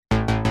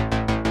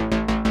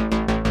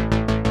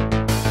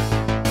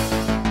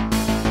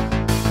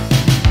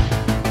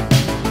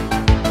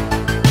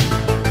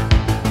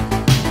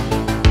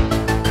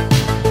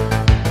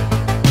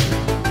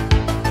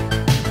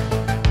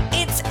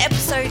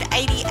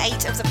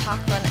88 of the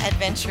Parkrun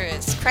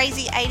Adventurers.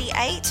 Crazy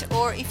 88,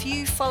 or if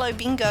you follow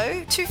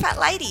bingo, Two Fat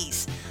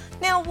Ladies.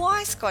 Now,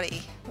 why,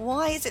 Scotty?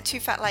 Why is it two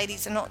fat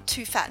ladies and not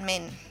two fat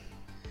men?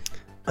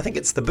 I think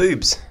it's the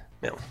boobs,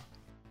 Mel.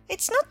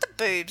 It's not the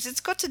boobs.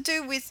 It's got to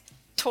do with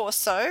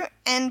torso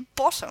and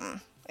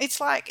bottom. It's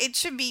like it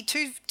should be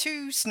two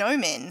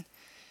snowmen.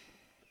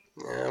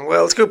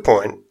 Well, it's a good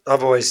point.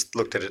 I've always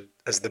looked at it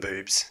as the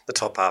boobs. The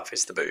top half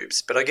is the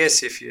boobs. But I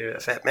guess if you're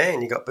a fat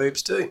man, you got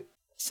boobs too.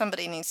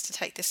 Somebody needs to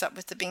take this up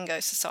with the Bingo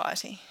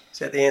Society. Is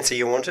that the answer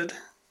you wanted?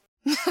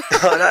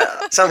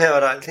 Somehow I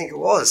don't think it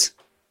was.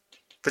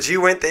 But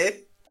you went there?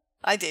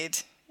 I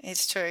did.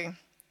 It's true.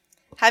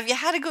 Have you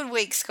had a good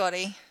week,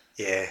 Scotty?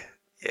 Yeah.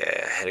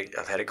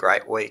 I've had a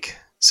great week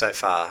so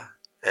far.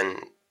 And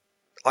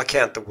I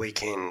count the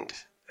weekend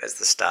as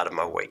the start of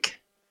my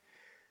week.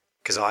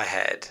 Because I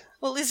had...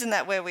 Well, isn't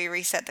that where we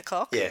reset the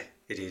clock? Yeah,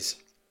 it is.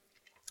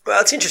 Well,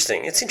 it's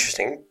interesting.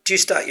 Do you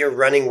start your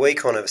running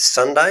week on a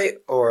Sunday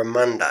or a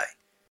Monday?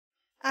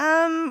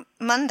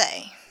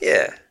 Monday.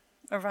 Yeah.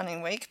 A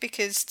running week,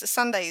 because the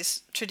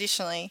Sundays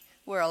traditionally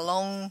were a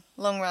long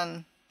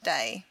run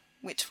day,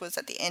 which was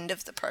at the end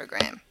of the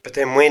program. But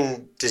then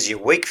when does your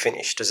week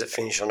finish? Does it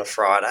finish on a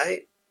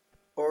Friday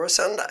or a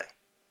Sunday?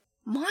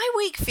 My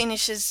week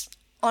finishes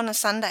on a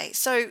Sunday.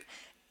 So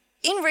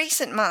in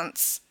recent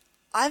months,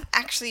 I've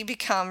actually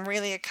become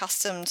really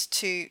accustomed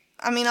to...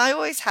 I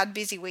always had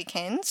busy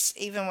weekends,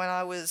 even when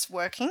I was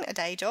working a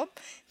day job.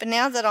 But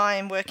now that I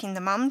am working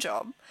the mum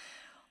job,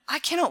 I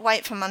cannot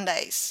wait for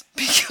Mondays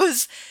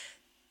because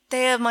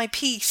they're my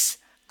peace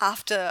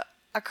after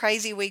a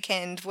crazy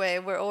weekend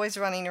where we're always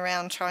running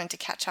around trying to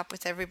catch up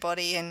with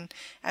everybody and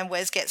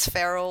Wes gets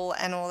feral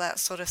and all that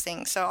sort of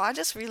thing. So I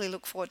just really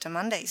look forward to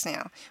Mondays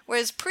now.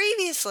 Whereas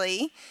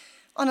previously,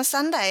 on a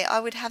Sunday, I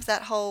would have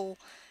that whole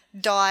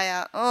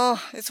dire,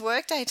 it's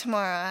work day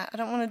tomorrow, I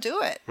don't want to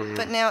do it.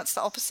 But now it's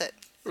the opposite.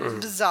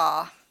 It's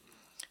bizarre.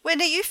 When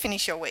do you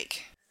finish your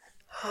week?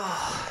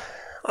 I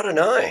don't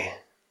know.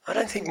 I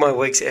don't think my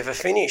weeks ever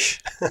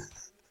finish.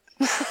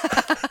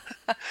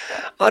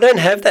 I don't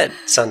have that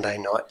Sunday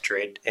night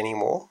dread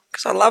anymore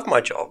because I love my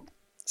job.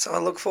 So I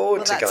look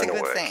forward to going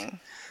to work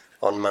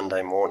on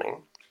Monday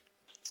morning.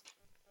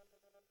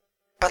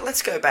 But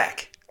let's go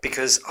back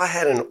because I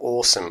had an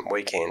awesome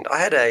weekend. I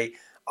had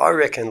I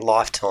reckon,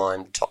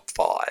 lifetime top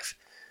 5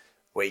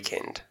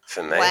 weekend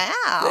for me.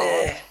 Wow.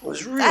 Yeah, it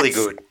was really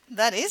good.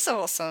 That is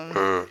awesome.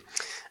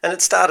 And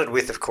it started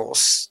with, of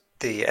course,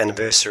 the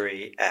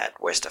anniversary at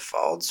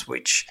Westerfolds,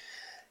 which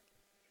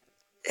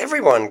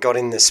everyone got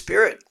in the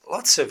spirit.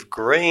 Lots of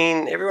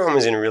green. Everyone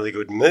was in a really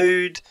good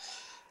mood.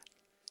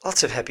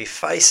 Lots of happy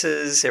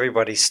faces.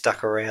 Everybody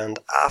stuck around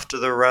after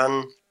the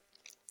run.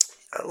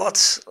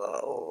 Lots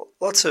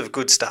of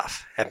good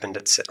stuff happened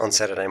on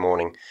Saturday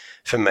morning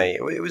for me.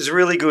 It was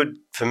really good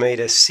for me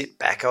to sit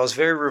back. I was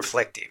very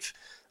reflective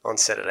on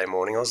Saturday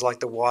morning. I was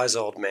like the wise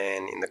old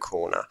man in the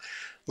corner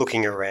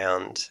looking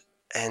around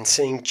and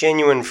seeing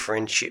genuine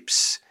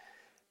friendships,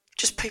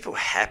 just people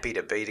happy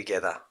to be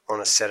together on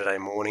a Saturday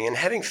morning and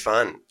having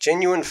fun,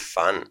 genuine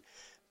fun,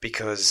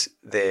 because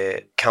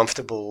they're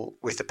comfortable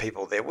with the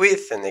people they're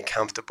with and they're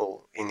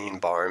comfortable in the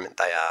environment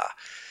they are.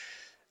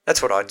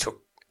 That's what I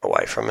took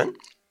away from it.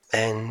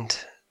 And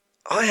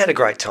I had a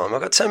great time. I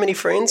got so many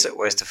friends at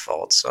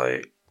Westerfolds,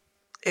 so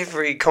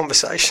every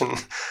conversation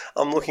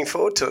I'm looking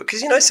forward to it.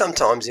 Because,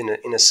 sometimes in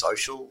a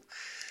social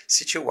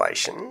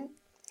situation,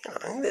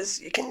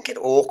 you can get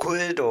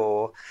awkward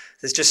or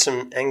there's just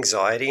some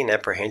anxiety and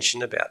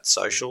apprehension about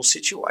social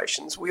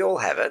situations. We all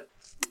have it.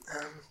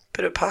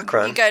 But at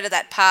parkrun... You go to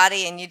that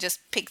party and you just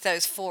pick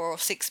those 4 or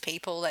 6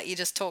 people that you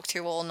just talk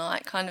to all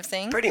night kind of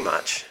thing? Pretty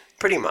much.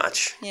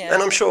 Yeah.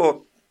 And I'm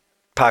sure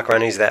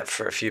parkrun is that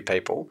for a few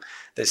people.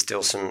 There's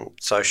still some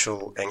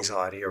social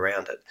anxiety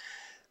around it.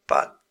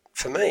 But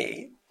for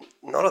me,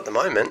 not at the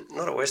moment,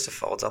 not at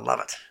Westerfolds. I love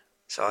it.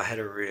 So I had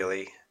a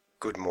really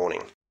good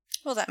morning.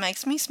 Well, that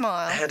makes me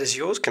smile. How does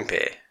yours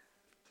compare?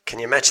 Can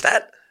you match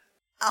that?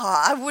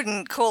 Oh, I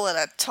wouldn't call it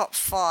a top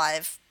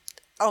 5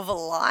 of a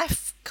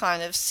life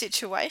kind of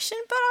situation,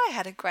 but I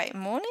had a great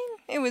morning.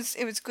 It was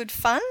good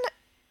fun.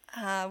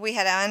 We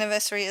had our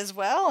anniversary as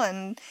well,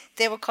 and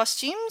there were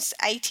costumes,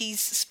 80s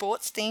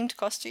sports themed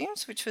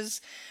costumes, which was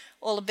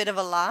all a bit of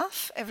a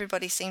laugh.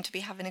 Everybody seemed to be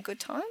having a good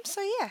time.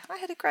 So yeah, I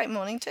had a great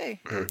morning too.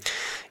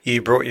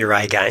 You brought your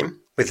A game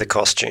with the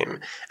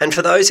costume. And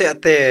for those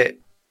out there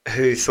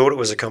who thought it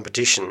was a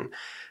competition,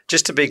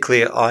 just to be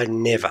clear, I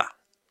never,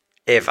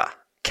 ever,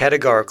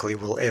 categorically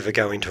will ever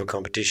go into a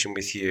competition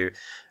with you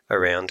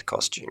around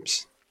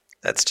costumes.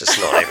 That's just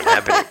not even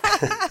happening.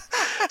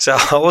 So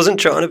I wasn't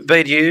trying to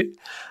beat you.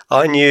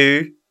 I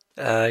knew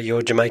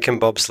your Jamaican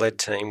bobsled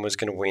team was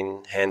going to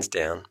win, hands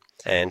down,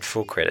 and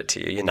full credit to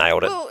you. You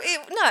nailed it. Well,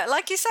 no,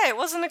 like you say, it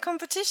wasn't a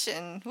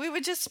competition. We were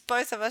just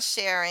both of us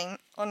sharing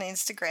on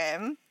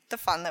Instagram the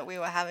fun that we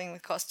were having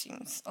with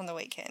costumes on the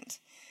weekend.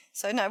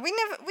 So no, we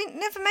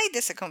never made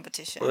this a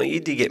competition. Well, you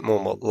did get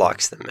more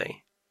likes than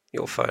me.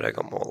 Your photo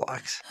got more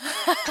likes.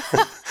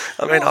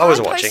 I mean, I was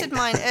I watching. posted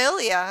mine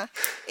earlier.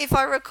 If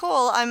I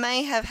recall, I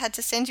may have had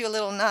to send you a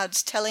little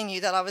nudge telling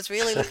you that I was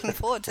really looking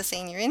forward to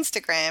seeing your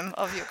Instagram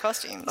of your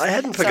costumes. I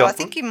hadn't forgotten. So I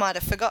think you might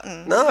have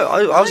forgotten. No,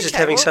 I was just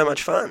having so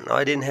much fun.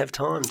 I didn't have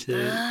time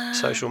to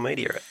social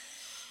media it.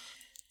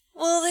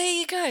 Well, there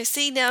you go.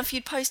 See, now if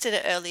you'd posted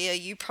it earlier,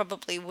 you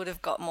probably would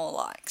have got more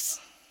likes.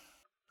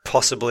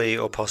 Possibly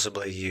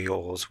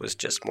yours was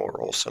just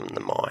more awesome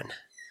than mine.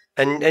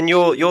 And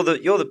you're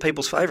the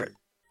people's favourite.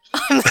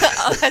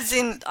 As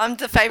in, I'm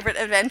the favourite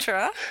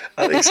adventurer?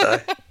 I think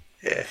so,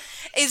 yeah.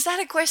 Is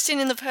that a question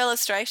in the Pearl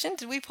illustration?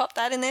 Did we pop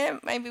that in there?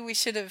 Maybe we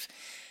should have.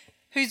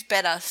 Who's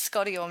better,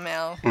 Scotty or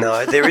Mel?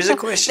 No, there is a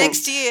question.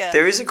 Next year.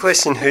 There is a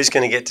question who's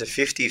going to get to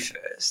 50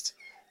 first.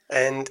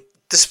 And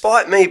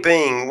despite me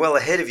being well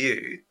ahead of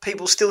you,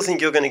 people still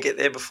think you're going to get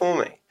there before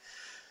me.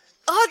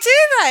 Oh,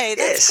 do they?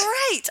 That's Yes.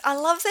 great. I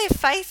love their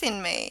faith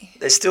in me.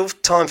 There's still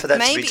time for that to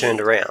Maybe. be turned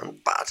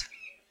around, but...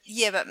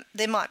 Yeah, but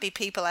there might be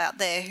people out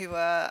there who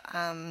are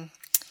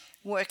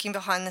working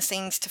behind the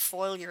scenes to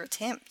foil your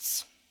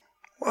attempts.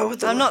 Why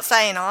would I'm not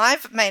saying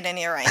I've made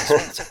any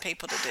arrangements with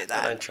people to do I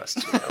that. don't trust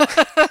you.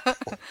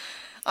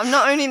 I'm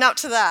not owning up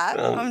to that.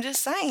 I'm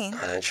just saying.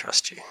 I don't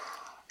trust you.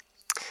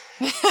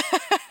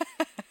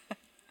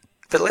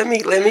 But let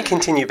me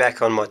continue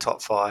back on my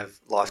top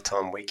 5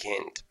 lifetime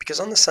weekend. Because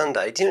on the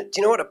Sunday, do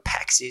you know what a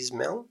PAX is,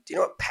 Mel? Do you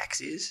know what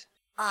PAX is?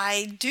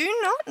 I do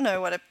not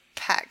know what a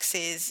PAX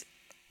is.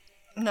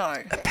 No.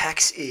 A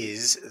PAX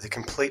is the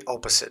complete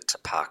opposite to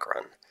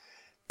parkrun.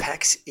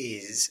 PAX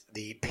is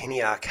the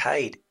Penny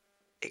Arcade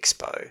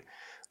Expo,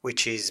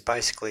 which is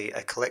basically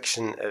a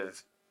collection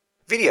of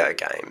video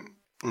game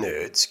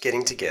nerds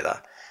getting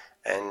together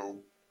and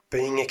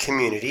being a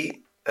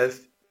community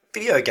of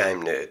video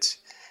game nerds.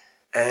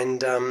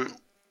 And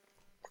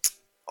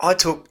I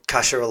took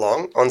Kasha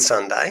along on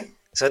Sunday.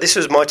 So this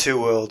was my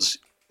two worlds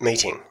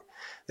meeting.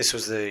 This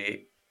was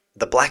the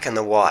black and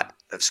the white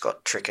of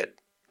Scott Trickett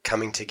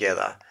coming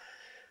together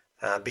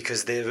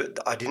because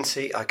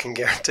I can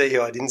guarantee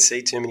you I didn't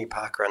see too many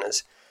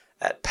parkrunners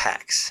at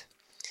PAX.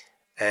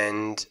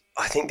 And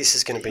I think this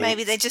is going to be...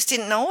 Maybe they just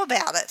didn't know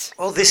about it.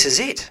 Well, this is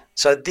it.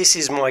 So this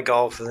is my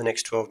goal for the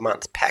next 12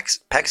 months.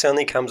 PAX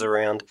only comes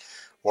around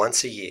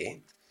once a year.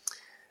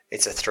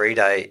 It's a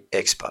 3-day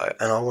expo,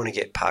 and I want to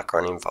get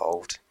parkrun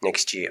involved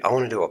next year. I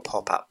want to do a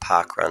pop-up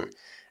parkrun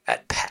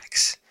at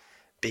PAX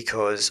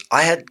because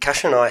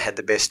Kasha and I had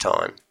the best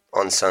time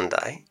on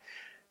Sunday.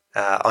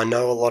 I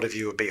know a lot of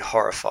you would be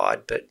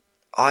horrified, but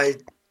I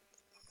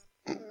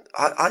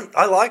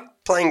like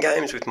playing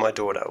games with my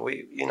daughter.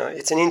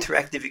 It's an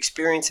interactive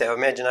experience. Our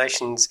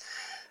imaginations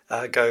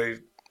go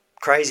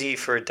crazy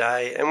for a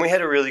day, and we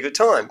had a really good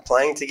time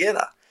playing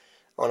together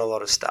on a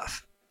lot of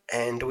stuff.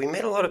 And we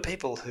met a lot of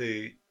people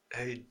who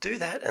do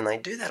that, and they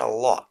do that a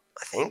lot,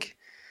 I think.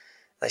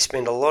 They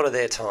spend a lot of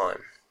their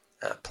time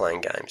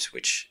playing games,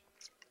 which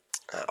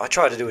I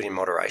try to do it in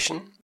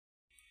moderation.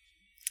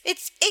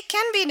 It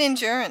can be an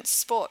endurance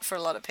sport for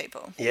a lot of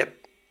people. Yep.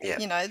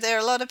 There are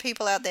a lot of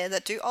people out there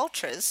that do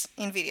ultras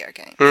in video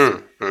games.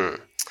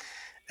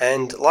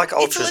 And like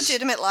ultras... It's a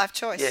legitimate life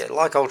choice. Yeah,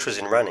 like ultras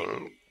in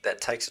running, that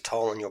takes a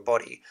toll on your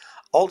body.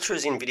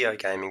 Ultras in video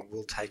gaming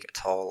will take a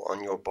toll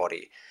on your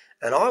body.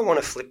 And I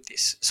want to flip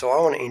this. So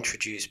I want to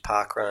introduce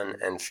parkrun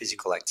and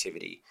physical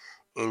activity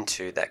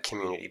into that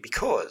community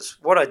because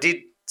what I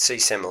did see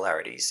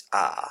similarities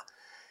are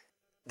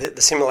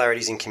the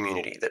similarities in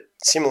community, that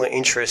similar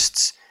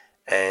interests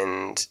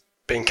and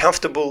being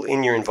comfortable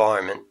in your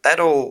environment, that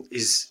all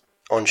is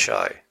on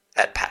show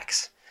at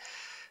PAX.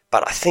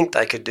 But I think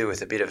they could do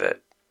with a bit of a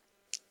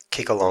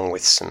kick along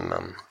with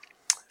some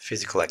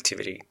physical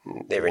activity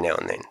every now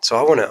and then. So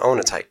I want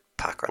to take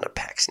parkrun to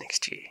PAX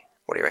next year.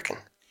 What do you reckon?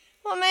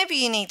 Well, maybe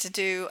you need to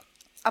do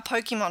a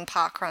Pokemon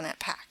parkrun at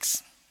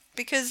PAX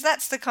because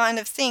that's the kind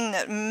of thing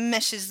that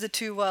meshes the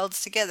two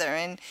worlds together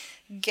and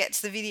gets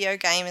the video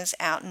gamers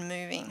out and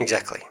moving.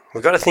 Exactly.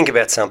 We've got to think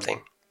about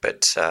something,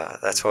 but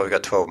that's why we've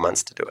got 12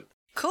 months to do it.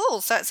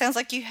 Cool. So it sounds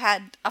like you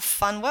had a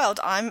fun world.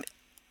 I'm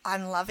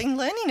loving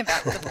learning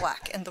about the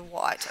black and the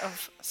white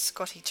of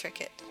Scotty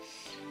Trickett.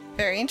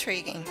 Very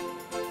intriguing.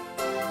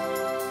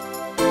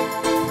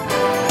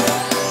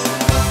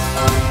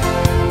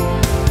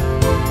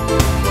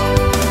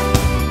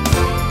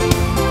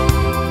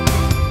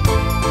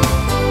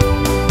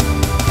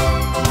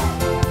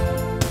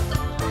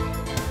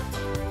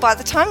 By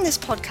the time this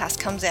podcast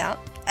comes out,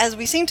 as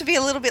we seem to be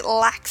a little bit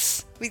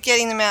lax with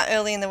getting them out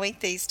early in the week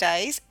these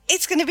days,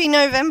 it's going to be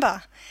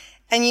November.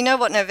 And you know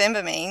what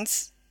November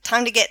means.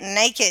 Time to get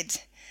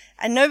naked.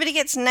 And nobody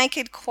gets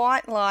naked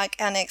quite like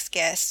our next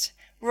guest.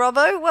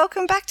 Robbo,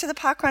 welcome back to the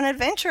Parkrun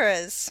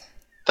Adventurers.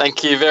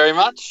 Thank you very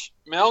much,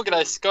 Mel.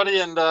 G'day, Scotty,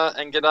 and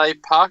g'day,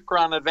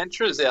 Parkrun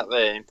Adventurers out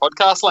there in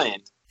podcast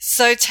land.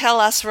 So tell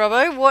us,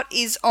 Robbo, what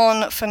is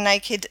on for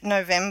Naked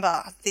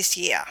November this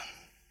year?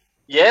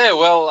 Yeah,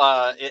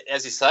 well,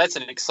 as you say, it's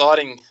an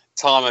exciting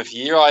time of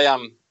year. I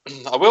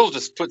I will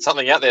just put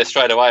something out there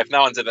straight away. If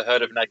no one's ever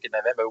heard of Naked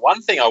November,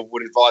 one thing I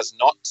would advise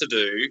not to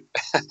do,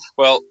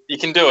 well, you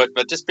can do it,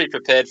 but just be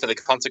prepared for the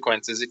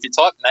consequences. If you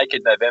type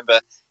Naked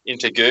November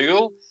into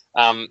Google,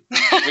 we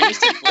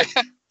used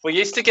to we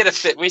used to get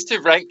we used to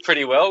rank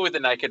pretty well with the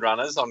Naked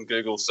Runners on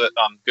Google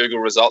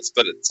results,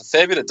 but it's a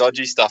fair bit of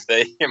dodgy stuff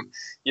there.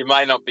 You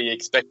may not be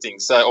expecting,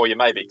 or you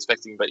may be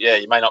expecting, but yeah,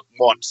 you may not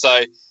want.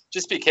 So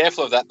just be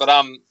careful of that. But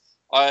I mean,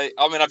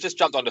 I've just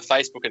jumped onto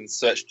Facebook and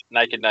searched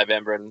Naked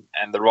November, and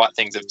the right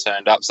things have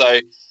turned up. So,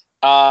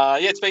 yeah,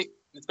 it's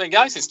been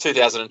going since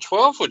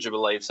 2012. Would you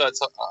believe? So I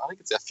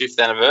think it's our 5th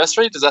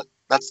anniversary.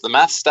 That's the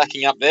math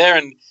stacking up there,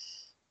 and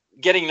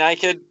getting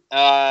naked.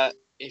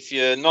 If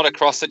you're not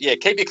across it, yeah,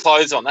 keep your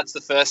clothes on. That's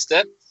the first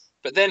step.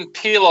 But then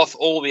peel off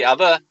all the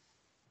other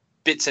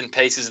bits and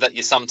pieces that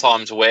you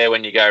sometimes wear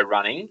when you go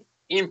running.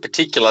 In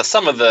particular,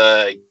 some of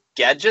the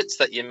gadgets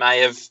that you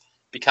may have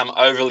become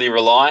overly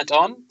reliant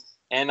on.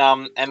 And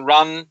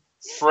run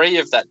free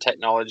of that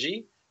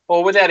technology,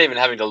 or without even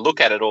having to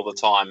look at it all the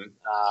time,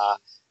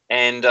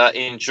 and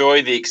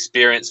enjoy the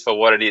experience for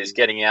what it is,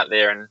 getting out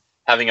there and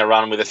having a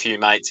run with a few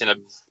mates in a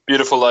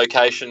beautiful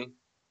location,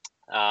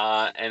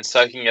 and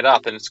soaking it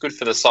up. And it's good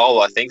for the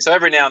soul, I think. So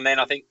every now and then,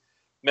 I think,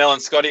 Mel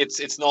and Scotty,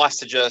 it's nice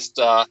to just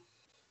ditch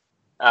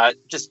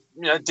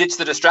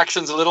the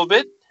distractions a little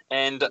bit,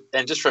 and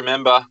just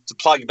remember to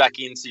plug back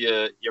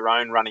into your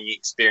own running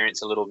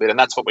experience a little bit. And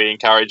that's what we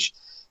encourage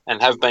and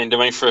have been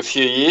doing for a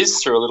few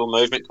years through a little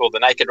movement called the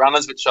Naked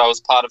Runners, which I was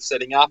part of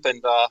setting up.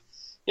 And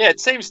yeah, it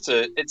seems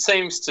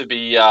to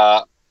be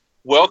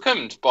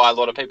welcomed by a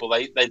lot of people.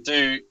 They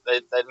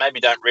maybe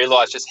don't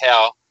realise just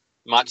how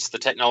much the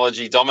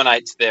technology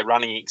dominates their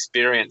running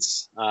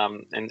experience,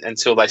 and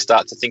until they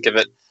start to think of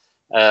it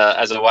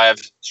as a way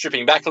of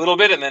stripping back a little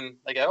bit, and then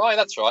they go, "Oh,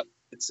 that's right.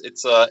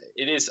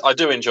 It is. I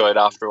do enjoy it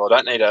after all. I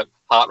don't need a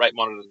heart rate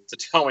monitor to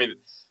tell me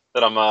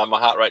that my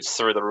heart rate's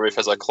through the roof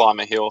as I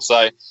climb a hill."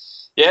 So.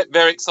 Yeah,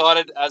 very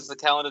excited as the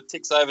calendar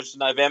ticks over to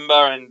November,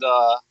 and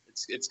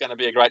it's going to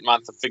be a great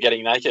month for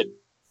getting naked.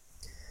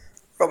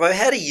 Robbo,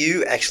 how do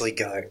you actually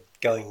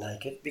going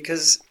naked?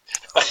 Because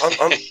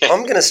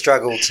I'm going to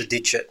struggle to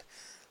ditch it.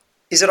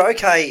 Is it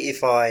okay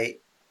if I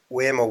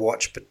wear my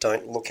watch but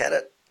don't look at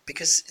it?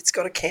 Because it's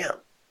got to count.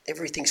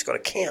 Everything's got to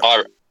count.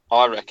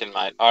 I reckon,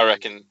 mate. I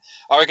reckon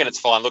it's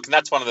fine. Look, and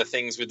that's one of the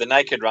things with the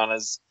Naked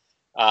Runners.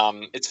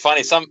 It's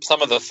funny. Some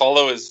of the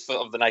followers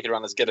of the Naked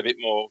Runners get a bit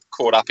more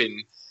caught up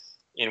in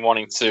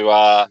wanting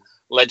to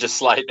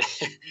legislate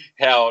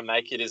how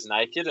naked is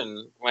naked,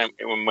 and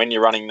when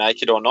you're running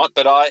naked or not.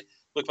 But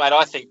look, mate,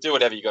 I think do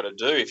whatever you got to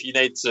do. If you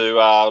need to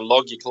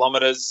log your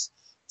kilometres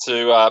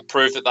to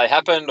prove that they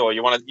happened, or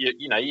you want to, you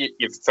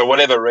for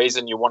whatever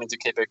reason you're wanting to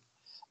keep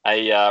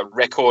a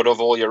record of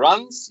all your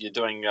runs, you're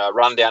doing a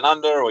run down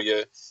under, or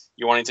you're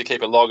wanting to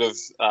keep a log of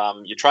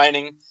your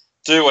training.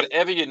 Do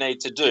whatever you need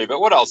to do.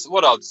 But what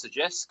I'd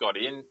suggest,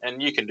 Scotty,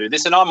 and you can do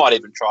this, and I might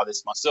even try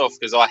this myself,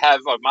 because I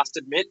must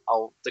admit,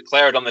 I'll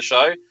declare it on the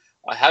show,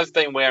 I have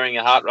been wearing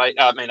a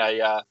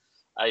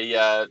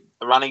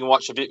running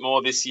watch a bit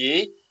more this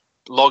year,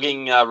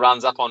 logging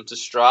runs up onto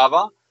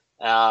Strava.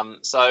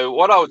 So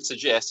what I would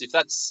suggest, if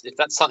that's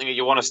something that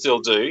you want to still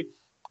do,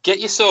 get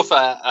yourself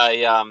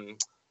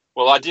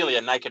ideally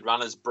a Naked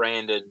Runners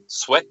branded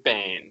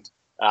sweatband,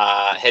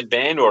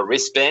 headband or a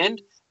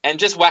wristband, and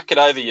just whack it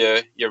over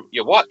your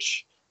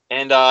watch.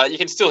 And you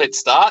can still hit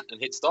start and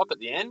hit stop at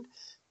the end,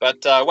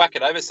 but whack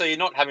it over so you're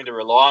not having to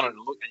rely on it and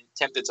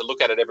tempted to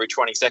look at it every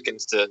 20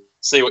 seconds to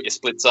see what your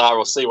splits are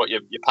or see what your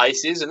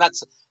pace is. And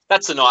that's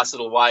a nice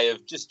little way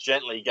of just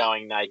gently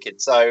going naked.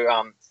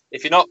 So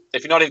if you're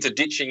not into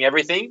ditching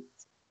everything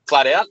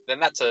flat out, then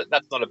that's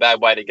not a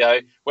bad way to go.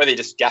 Whether you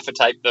just gaffer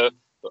tape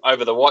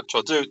over the watch,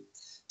 or do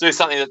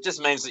something that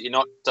just means that you're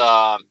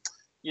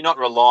not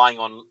relying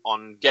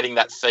on getting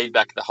that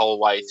feedback the whole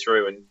way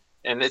through,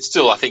 and it's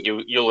still, I think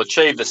you'll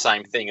achieve the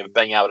same thing of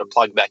being able to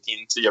plug back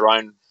into your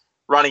own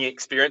running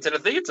experience. And I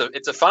think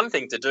it's a fun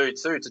thing to do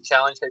too, to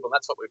challenge people. And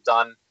that's what we've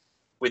done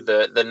with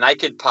the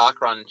Naked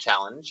Parkrun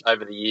Challenge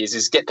over the years,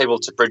 is get people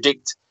to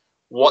predict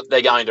what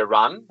they're going to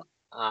run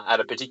at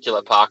a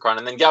particular parkrun,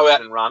 and then go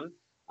out and run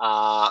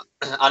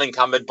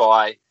unencumbered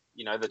by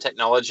the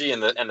technology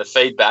and the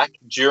feedback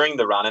during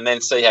the run, and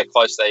then see how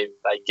close they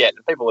get.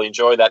 And people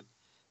enjoy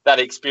that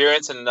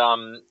experience, and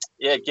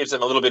it gives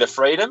them a little bit of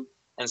freedom.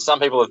 And some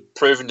people have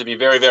proven to be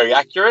very, very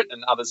accurate,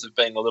 and others have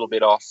been a little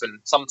bit off. And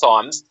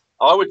sometimes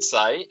I would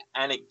say,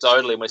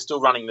 anecdotally, and we're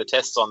still running the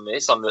tests on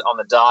this on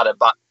the data,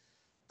 but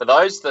for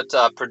those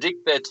that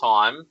predict their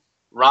time,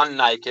 run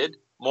naked,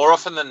 more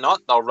often than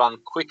not, they'll run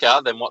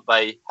quicker than what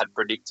they had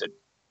predicted.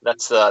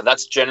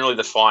 That's generally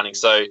the finding.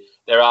 So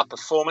there are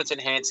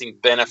performance-enhancing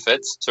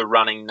benefits to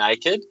running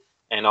naked,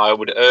 and I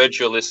would urge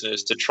your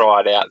listeners to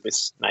try it out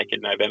this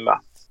Naked November.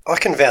 I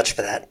can vouch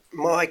for that.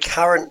 My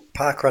current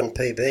parkrun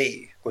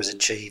PB was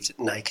achieved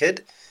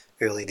naked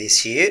early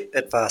this year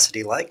at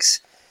Varsity Lakes.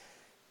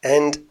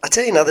 And I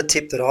tell you another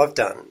tip that I've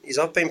done is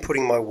I've been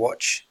putting my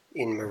watch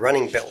in my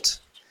running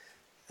belt.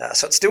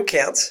 So it still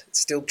counts. It's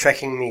still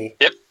tracking me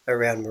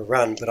around my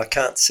run, but I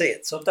can't see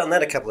it. So I've done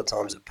that a couple of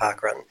times at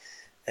parkrun.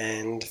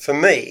 And for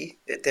me,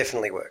 it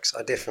definitely works.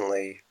 I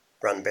definitely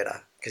run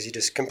better because you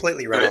just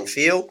completely run on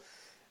feel.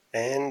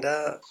 And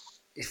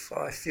if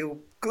I feel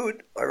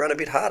good, I run a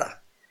bit harder.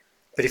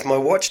 But if my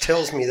watch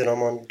tells me that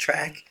I'm on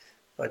track,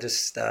 I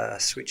just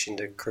switch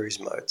into cruise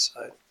mode.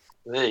 So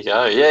there you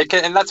go. Yeah,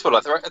 and that's what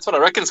I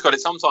reckon, Scott.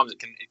 Sometimes it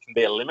can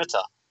be a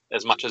limiter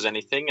as much as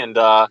anything. And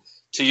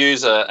to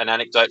use an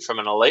anecdote from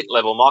an elite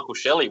level, Michael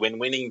Shelley, when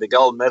winning the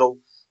gold medal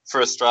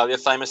for Australia,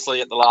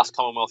 famously at the last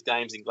Commonwealth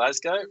Games in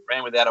Glasgow,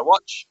 ran without a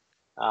watch,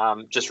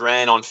 just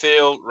ran on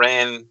feel,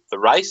 raced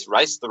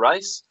the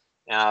race,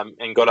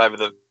 and got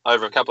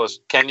over a couple of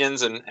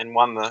canyons and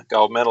won the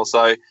gold medal.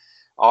 So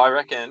I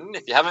reckon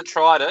if you haven't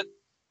tried it,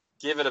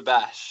 give it a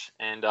bash.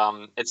 And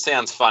it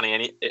sounds funny,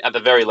 and at the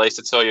very least,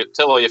 to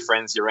tell all your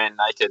friends you ran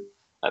naked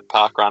at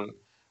parkrun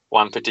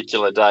one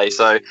particular day.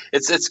 So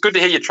it's good to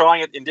hear you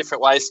trying it in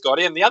different ways,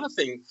 Scotty. And the other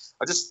thing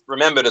I just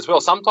remembered as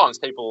well, sometimes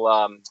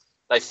people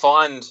they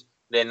find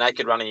their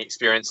naked running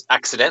experience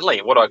accidentally,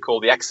 what I call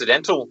the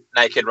accidental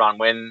naked run,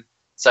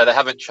 so they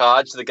haven't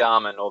charged the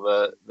Garmin or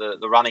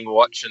the running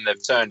watch and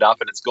they've turned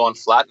up and it's gone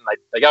flat, and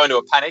they go into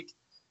a panic,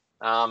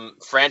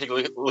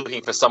 frantically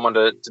looking for someone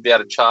to be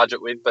able to charge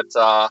it with. But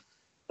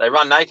they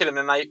run naked, and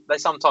then they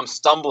sometimes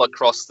stumble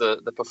across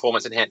the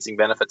performance-enhancing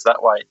benefits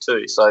that way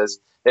too. So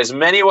there's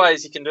many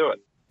ways you can do it.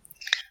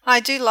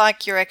 I do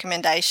like your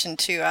recommendation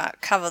to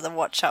cover the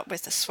watch up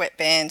with the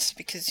sweatbands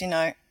because,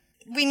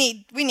 we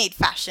need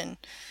fashion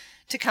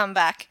to come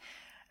back.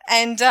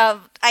 And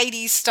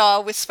 80s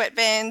style with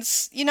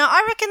sweatbands,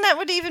 I reckon that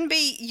would even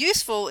be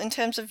useful in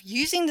terms of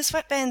using the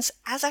sweatbands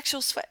as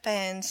actual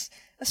sweatbands,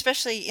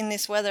 especially in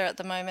this weather at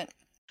the moment.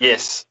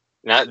 Yes,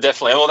 no,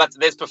 definitely. Well,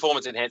 there's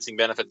performance-enhancing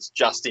benefits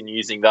just in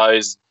using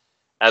those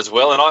as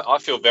well. And I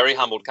feel very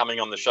humbled coming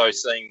on the show,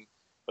 seeing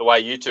the way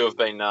you two have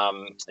been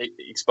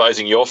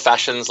exposing your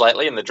fashions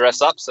lately and the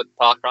dress-ups at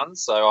parkruns.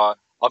 So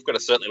I've got to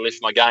certainly lift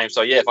my game.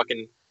 So, yeah,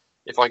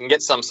 if I can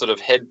get some sort of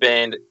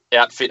headband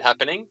outfit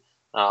happening,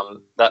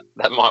 that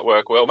might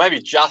work well.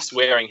 Maybe just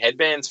wearing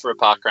headbands for a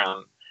parkrun.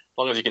 As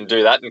long as you can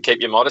do that and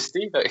keep your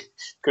modesty, that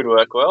could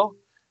work well.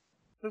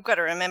 We've got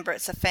to remember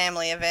it's a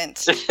family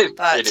event.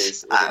 But it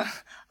is.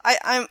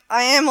 I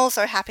am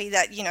also happy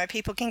that,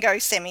 people can go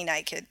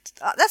semi-naked.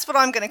 That's what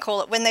I'm going to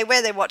call it. When they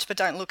wear their watch but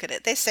don't look at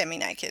it, they're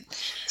semi-naked.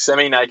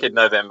 Semi-naked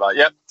November.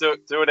 Yep, do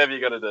whatever you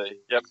got to do.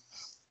 Yep.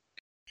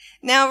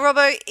 Now,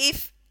 Robbo,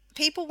 if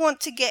people want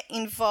to get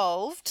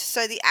involved,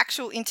 so the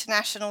actual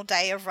International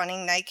Day of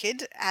Running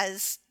Naked,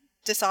 as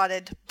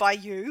decided by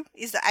you,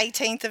 is the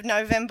 18th of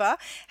November.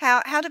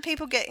 How do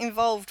people get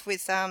involved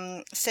with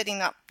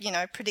setting up,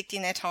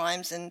 predicting their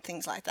times and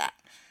things like that?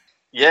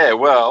 Yeah,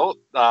 well,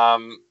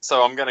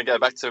 so I'm going to go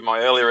back to my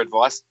earlier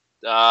advice.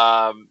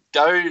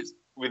 Go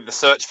with the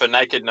search for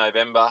Naked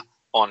November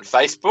on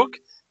Facebook,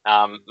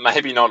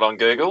 maybe not on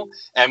Google,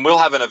 and we'll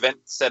have an event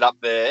set up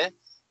there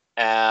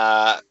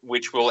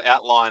which will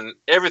outline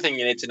everything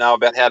you need to know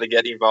about how to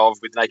get involved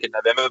with Naked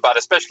November, but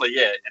especially,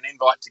 an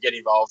invite to get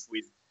involved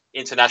with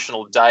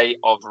International Day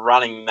of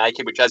Running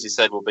Naked, which, as you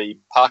said, will be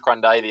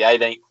Parkrun Day, the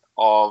 18th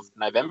of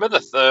November, the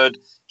 3rd.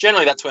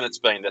 Generally, that's when it's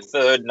been, the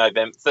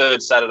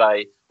 3rd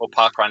Saturday or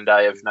Parkrun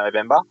Day of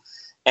November.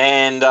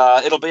 And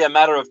it'll be a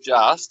matter of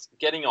just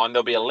getting on.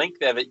 There'll be a link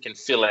there that you can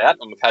fill out.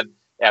 And we've had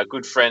our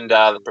good friend,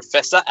 the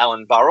Professor,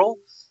 Alan Burrell,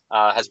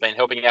 has been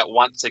helping out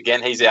once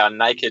again. He's our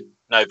Naked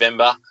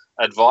November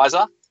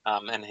advisor,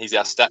 and he's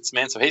our stats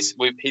man. So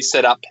he's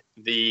set up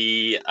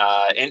the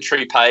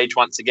entry page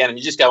once again, and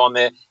you just go on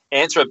there,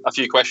 answer a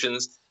few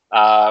questions.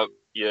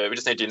 We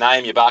just need your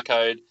name, your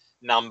barcode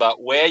number,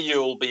 where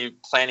you'll be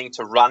planning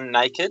to run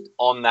naked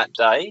on that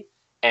day,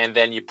 and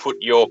then you put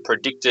your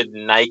predicted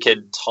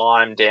naked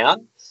time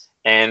down.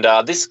 And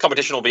this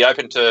competition will be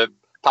open to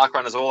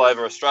parkrunners all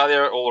over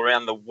Australia, all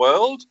around the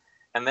world,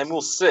 and then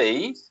we'll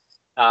see,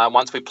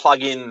 once we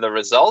plug in the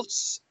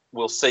results,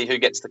 we'll see who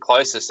gets the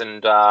closest.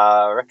 And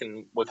I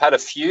reckon we've had a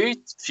few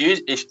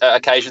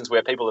occasions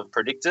where people have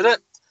predicted it,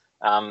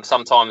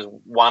 sometimes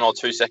 1 or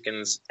 2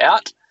 seconds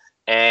out,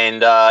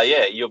 and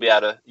you'll be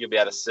able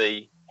to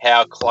see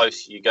how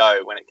close you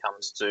go when it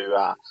comes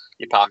to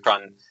your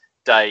Parkrun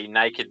Day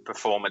naked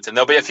performance. And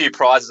there'll be a few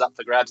prizes up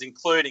for grabs,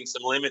 including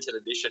some limited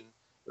edition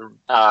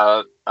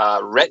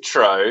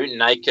retro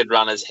Naked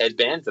Runners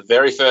headbands, the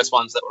very first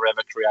ones that were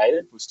ever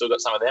created. We've still got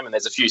some of them, and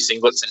there's a few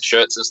singlets and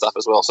shirts and stuff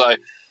as well. So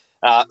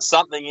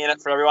something in it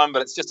for everyone,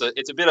 but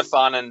it's a bit of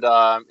fun, and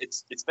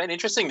it's been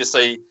interesting to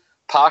see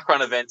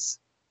parkrun events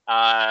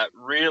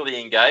really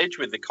engage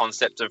with the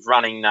concept of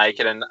running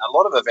naked. And a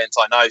lot of events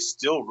I know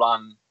still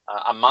run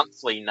a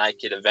monthly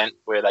naked event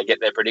where they get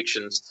their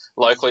predictions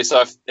locally.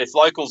 So if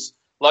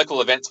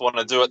local events want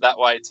to do it that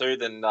way too,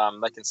 then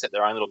they can set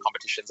their own little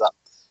competitions up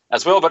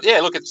as well. But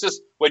look,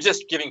 we're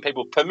just giving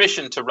people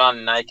permission to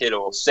run naked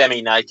or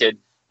semi-naked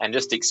and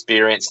just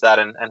experience that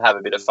and have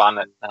a bit of fun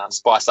and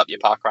spice up your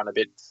parkrun a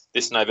bit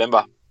this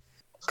November.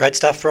 Great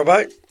stuff,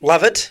 Robbo.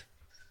 Love it.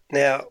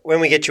 Now, when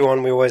we get you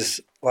on, we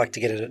always like to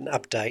get an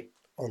update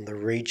on the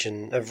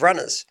region of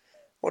runners.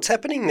 What's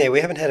happening there?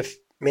 We haven't had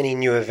many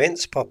new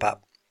events pop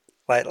up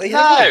lately,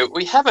 have No,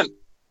 we haven't.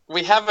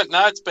 We haven't.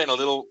 No, it's been a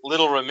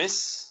little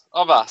remiss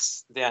of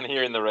us down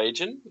here in the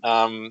region,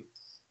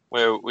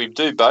 where we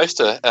do boast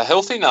a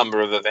healthy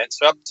number of events,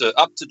 up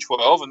to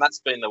 12, and that's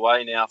been the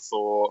way now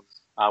for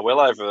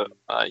well over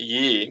a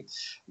year.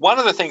 One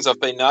of the things I've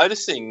been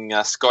noticing,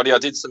 Scotty, I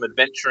did some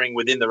adventuring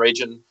within the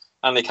region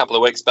only a couple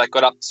of weeks back.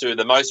 Got up to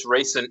the most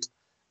recent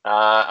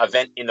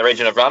event in the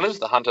region of runners,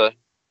 the Hunter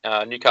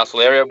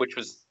Newcastle area, which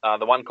was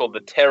the one called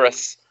the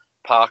Terrace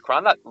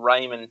Parkrun at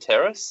Raymond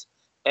Terrace,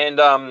 and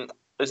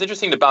it was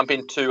interesting to bump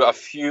into a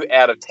few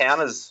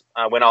out-of-towners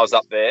when I was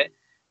up there,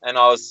 and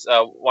I was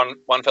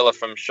one fella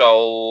from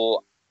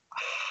Shoal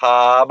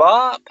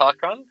Harbour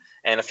Parkrun,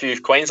 and a few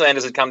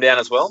Queenslanders had come down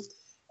as well,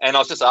 and I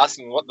was just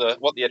asking what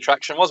the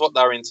attraction was, what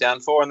they were in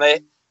town for, and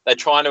they're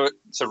trying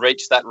to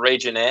reach that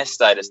Regionaire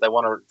status. They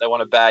want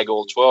to bag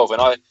all 12,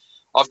 and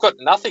I've got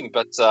nothing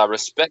but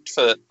respect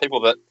for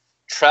people that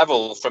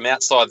travel from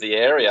outside the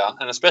area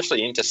and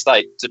especially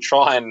interstate to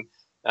try and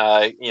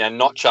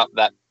notch up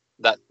that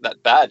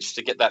badge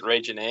to get that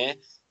Regionaire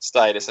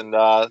status. And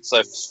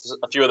so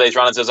a few of these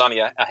runners, there's only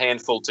a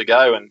handful to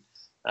go, and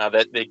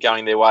they're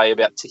going their way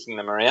about ticking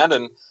them around.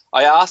 And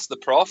I asked the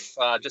prof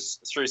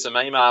just through some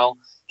email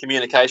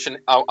communication,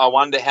 I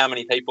wonder how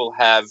many people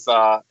have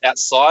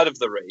outside of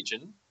the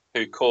region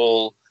who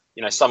call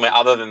somewhere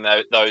other than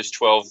those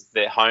 12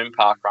 their home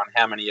park run,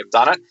 how many have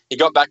done it. He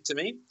got back to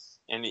me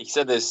and he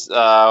said there's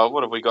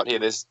what have we got here?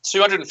 There's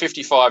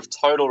 255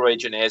 total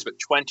Regionaires, but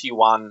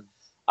 21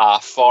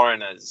 are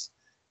foreigners.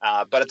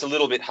 But it's a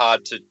little bit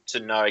hard to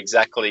know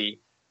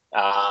exactly,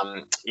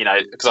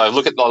 because I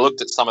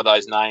looked at some of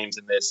those names,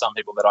 and there's some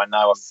people that I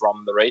know are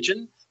from the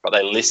region, but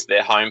they list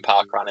their home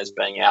park run as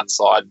being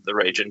outside the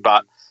region.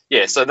 But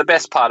yeah, so the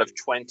best part of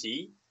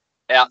 20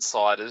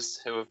 outsiders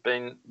who have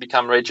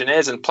become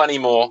Regionaires, and plenty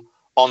more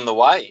on the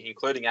way,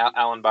 including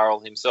Alan Burrell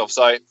himself.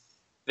 So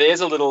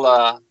there's a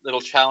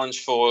little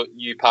challenge for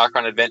you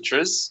parkrun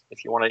adventurers.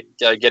 If you want to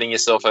go getting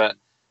yourself a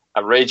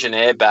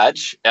Regionaire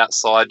badge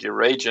outside your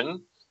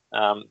region,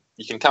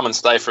 you can come and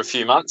stay for a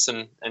few months,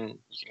 and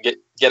you can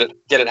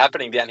get it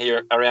happening down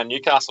here around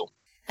Newcastle.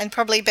 And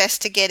probably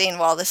best to get in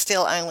while there's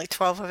still only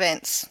 12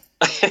 events.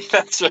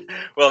 That's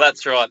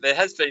right. There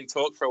has been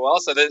talk for a while,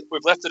 so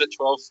we've left it at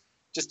 12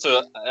 just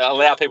to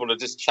allow people to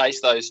just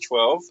chase those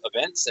 12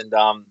 events, and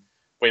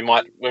we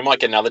might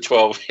get another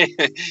 12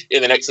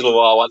 in the next little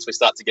while once we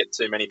start to get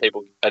too many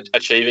people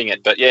achieving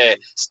it. But yeah,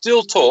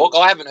 still talk.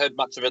 I haven't heard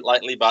much of it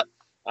lately, but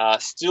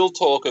still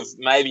talk of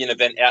maybe an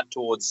event out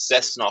towards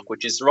Cessnock,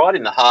 which is right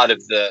in the heart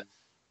of the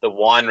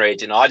wine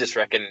region. I just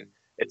reckon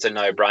it's a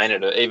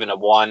no-brainer to even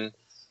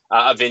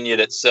a vineyard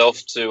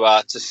itself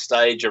to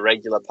stage a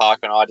regular park,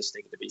 and I just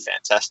think it'd be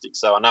fantastic.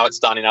 So I know it's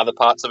done in other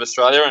parts of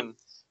Australia, and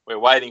we're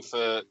waiting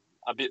for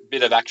a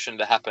bit of action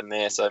to happen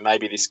there. So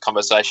maybe this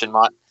conversation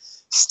might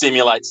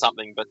stimulate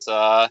something. But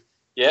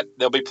yeah,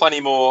 there'll be plenty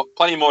more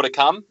to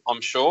come,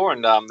 I'm sure,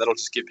 and that'll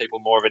just give people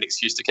more of an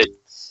excuse to keep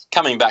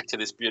coming back to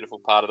this beautiful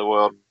part of the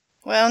world.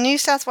 Well, New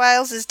South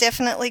Wales is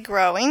definitely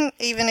growing,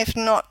 even if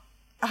not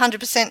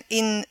 100%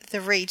 in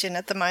the region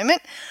at the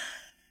moment.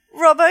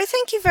 Robbo,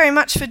 thank you very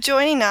much for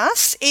joining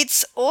us.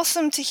 It's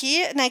awesome to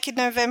hear Naked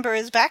November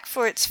is back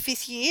for its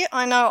 5th year.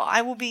 I know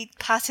I will be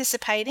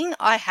participating.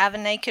 I have a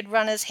Naked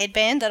Runners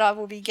headband that I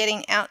will be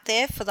getting out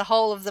there for the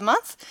whole of the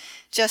month,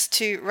 just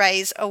to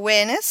raise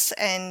awareness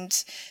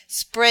and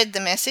spread the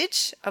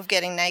message of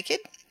getting naked.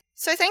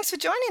 So thanks for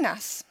joining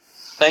us.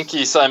 Thank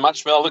you so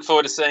much, Mel. I look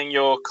forward to seeing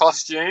your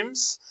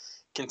costumes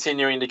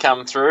continuing to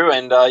come through,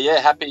 and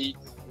happy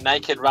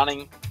naked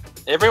running,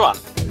 everyone.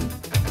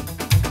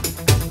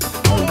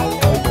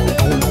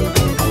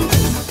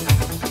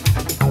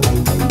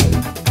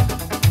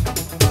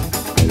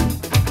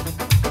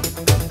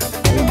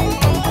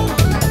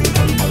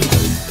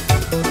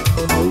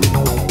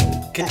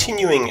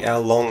 Continuing our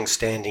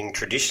long-standing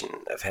tradition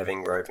of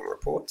having roving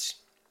reports,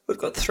 we've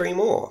got 3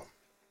 more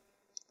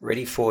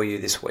ready for you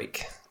this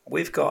week.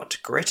 We've got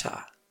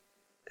Greta,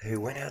 who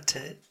went out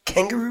to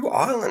Kangaroo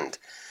Island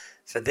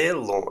for their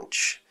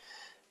launch,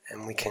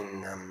 and we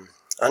can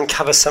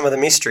uncover some of the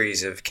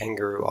mysteries of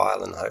Kangaroo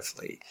Island,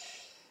 hopefully.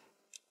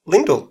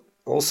 Lyndall,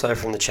 also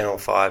from the Channel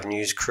 5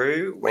 news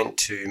crew, went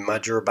to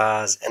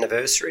Mudgeeraba's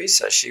anniversary,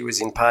 so she was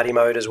in party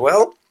mode as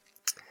well.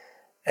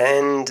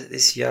 And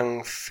this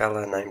young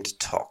fella named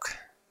Tok,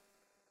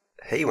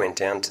 he went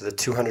down to the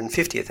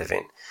 250th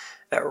event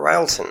at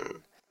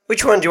Railton.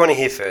 Which one do you want to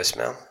hear first,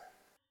 Mel?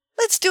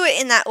 Let's do it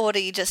in that order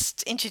you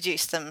just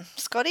introduced them,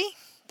 Scotty.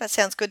 That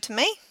sounds good to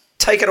me.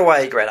 Take it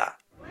away, Greta.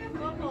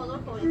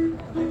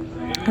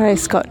 Hi,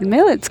 Scott and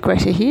Mel, it's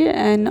Greta here,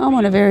 and I'm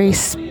on a very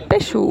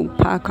special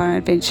parkrun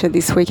adventure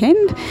this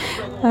weekend.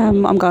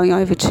 I'm going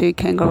over to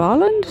Kangaroo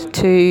Island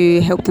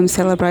to help them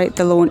celebrate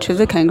the launch of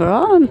the Kangaroo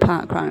Island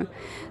parkrun.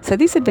 So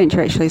this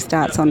adventure actually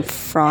starts on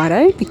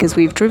Friday because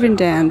we've driven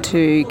down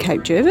to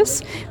Cape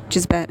Jervis, which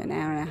is about an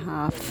hour and a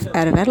half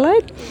out of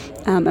Adelaide,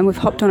 and we've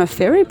hopped on a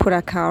ferry, put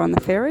our car on the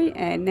ferry,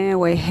 and now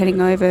we're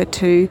heading over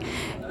to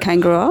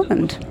Kangaroo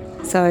Island.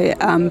 So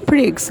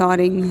pretty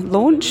exciting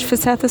launch for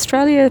South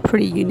Australia,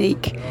 pretty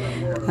unique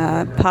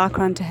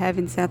parkrun to have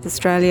in South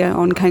Australia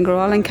on Kangaroo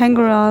Island.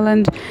 Kangaroo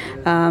Island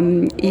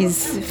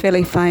is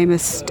fairly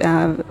famous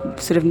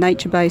sort of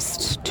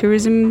nature-based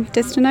tourism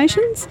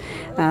destinations.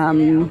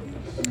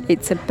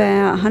 It's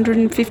about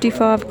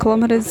 155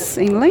 kilometres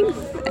in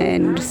length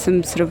and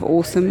some sort of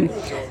awesome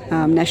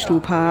national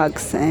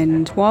parks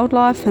and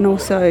wildlife, and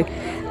also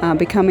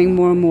becoming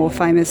more and more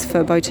famous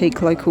for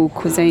boutique local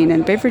cuisine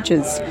and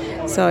beverages.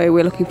 So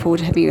we're looking forward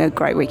to having a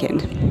great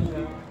weekend.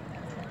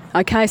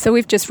 Okay, so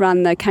we've just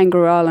run the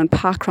Kangaroo Island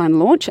parkrun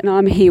launch, and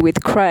I'm here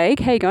with Craig.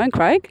 How you going,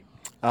 Craig?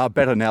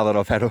 Better now that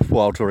I've had a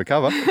while to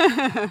recover.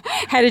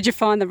 How did you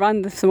find the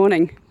run this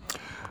morning?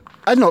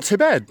 Not too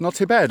bad.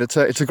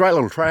 It's a great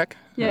little track.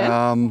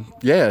 Yeah.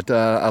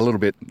 A little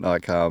bit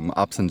like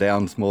ups and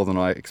downs more than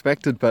I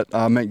expected, but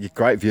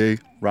great view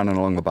running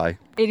along the bay.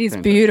 It is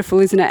beautiful,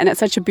 isn't it? And it's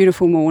such a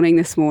beautiful morning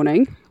this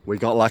morning. We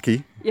got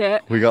lucky. Yeah.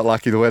 We got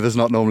lucky. The weather's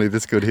not normally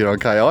this good here on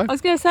KI. I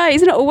was going to say,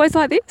 isn't it always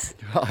like this?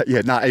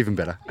 Even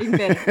better. Even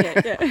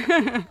better,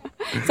 yeah.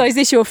 So is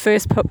this your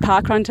first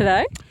parkrun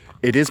today?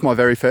 It is my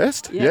very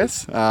first, Yeah.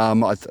 yes.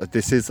 I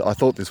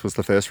thought this was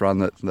the first run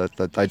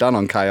that they done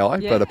on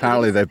KI, but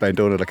apparently they've been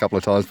doing it a couple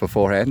of times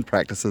beforehand,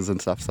 practices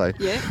and stuff. So,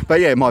 But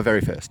yeah, my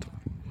very first.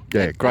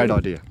 Yeah, great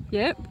idea.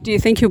 Yeah. Do you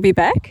think you'll be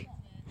back?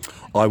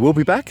 I will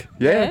be back.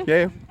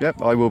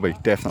 Yep, I will be,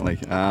 definitely.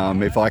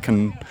 If I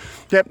can,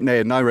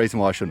 no reason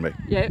why I shouldn't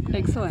be. Yeah,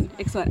 excellent.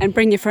 And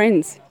bring your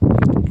friends.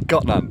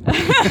 Got none.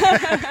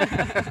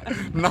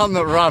 None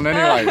that run,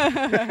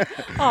 anyway.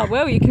 Oh,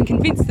 well, you can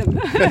convince them.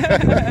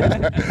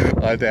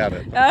 I doubt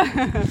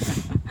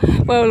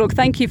it. Well, look,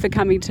 thank you for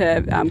coming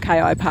to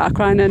KI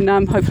Parkrun,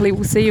 and hopefully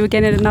we'll see you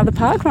again at another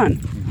parkrun.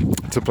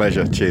 It's a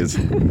pleasure. Cheers.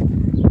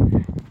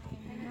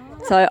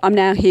 So I'm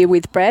now here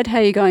with Brad. How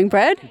are you going,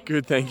 Brad?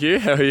 Good, thank you.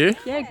 How are you?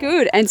 Yeah,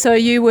 good. And so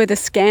you were the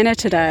scanner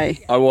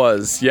today. I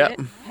was, yep.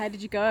 How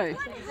did you go?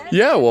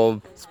 Yeah,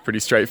 well, it's pretty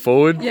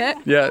straightforward. Yeah.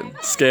 Yeah,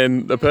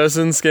 scan the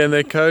person, scan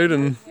their code,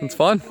 and it's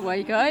fine. Away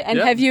you go. And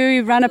have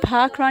you run a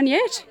parkrun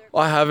yet?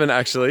 I haven't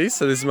actually,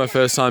 so this is my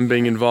first time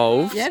being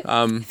involved. Yep.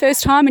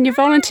 First time and you're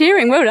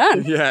volunteering. Well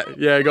done. Yeah,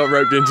 I got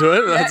roped into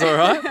it. That's all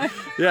right.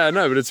 Yeah,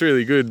 no, but it's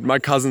really good. My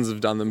cousins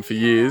have done them for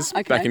years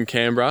back in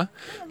Canberra,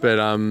 but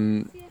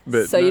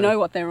so you know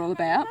what they're all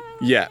about?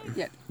 Yeah.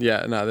 Yep.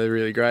 Yeah, no, they're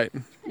really great.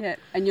 Yeah,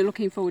 and you're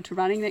looking forward to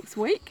running next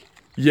week?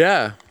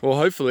 Yeah, well,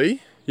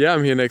 hopefully. Yeah,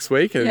 I'm here next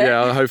week, and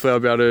hopefully I'll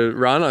be able to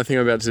run. I think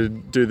I'm about to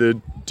do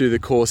the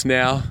course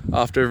now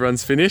after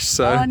everyone's finished.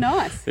 So. Oh,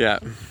 nice. Yeah.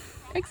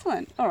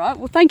 Excellent. All right.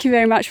 Well, thank you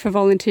very much for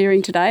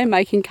volunteering today and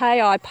making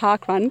KI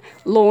Parkrun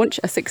launch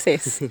a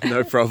success.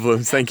 No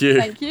problems. Thank you.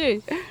 Thank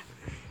you.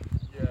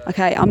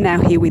 Okay, I'm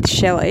now here with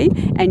Shelley,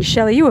 and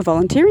Shelley, you were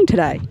volunteering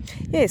today.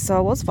 Yes, I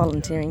was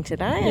volunteering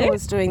today. Yeah. I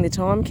was doing the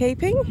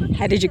timekeeping.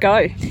 How did you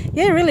go?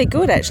 Yeah, really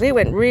good actually. It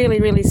went really,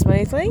 really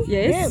smoothly.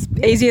 Yes.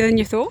 Yeah. Easier than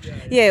you thought?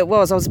 Yeah, it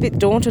was. I was a bit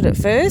daunted at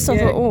first. I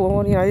thought,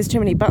 well, there's too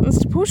many buttons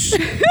to push.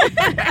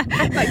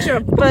 Make sure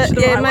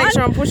I'm make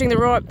sure I'm pushing the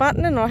right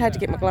button, and I had to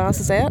get my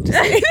glasses out to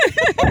see.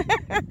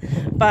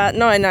 But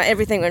no,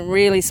 everything went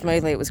really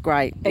smoothly. It was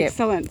great.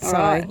 Excellent. Yep. All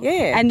right.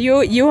 Yeah. And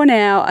you're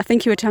now, I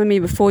think you were telling me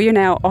before, you're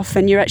now off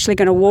and you're actually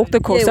going to walk the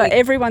course. Yeah, so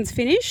everyone's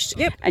finished.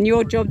 Yep. And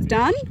your job's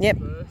done. Yep.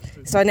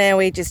 So now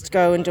we just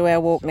go and do our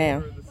walk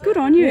now. Good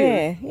on you.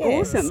 Yeah.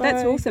 Awesome.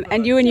 That's awesome.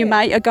 And you and your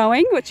mate are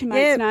going? What's your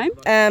mate's name?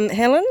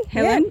 Helen.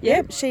 Helen?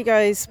 Yep. She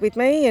goes with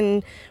me,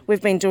 and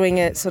we've been doing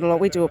it sort of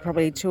like we do it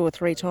probably 2 or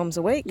 3 times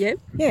a week. Yep.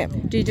 Yeah.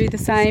 Do you do the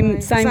same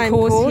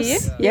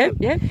course here?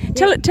 Yep.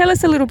 Tell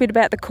us a little bit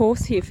about the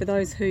course here for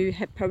those who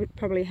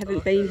probably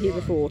haven't been here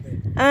before.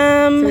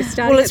 So we're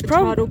starting at the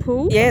tidal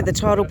pool? Yeah, the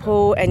tidal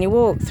pool, and you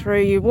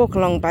walk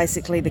along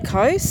basically the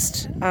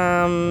coast.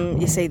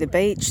 You see the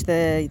beach,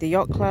 the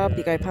yacht club,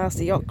 you go past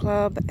the yacht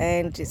club,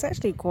 and it's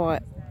actually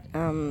quite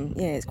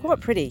it's quite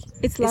pretty.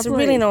 It's lovely. It's a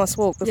really nice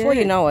walk. Before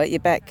you know it, you're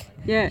back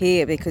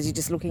here because you're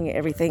just looking at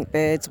everything,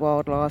 birds,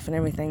 wildlife and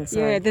everything. So.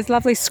 Yeah, there's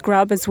lovely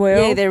scrub as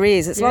well. Yeah, there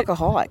is. It's like a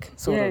hike,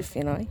 sort of,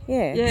 Yeah.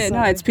 Yeah,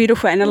 no, it's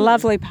beautiful and a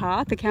lovely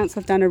path. The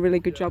council have done a really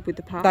good job with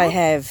the path. They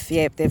have,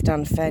 they've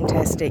done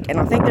fantastic. And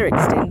I think they're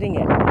extending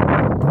it.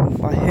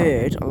 I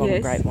heard along the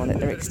grapevine that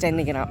they're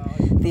extending it up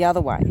the other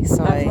way.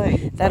 So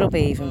that'll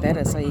be even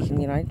better. So you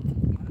can,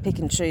 pick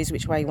and choose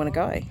which way you want to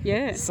go.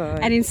 Yeah. So,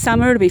 and in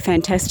summer it'll be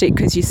fantastic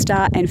because you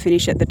start and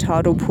finish at the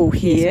tidal pool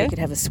here. So you could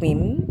have a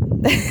swim.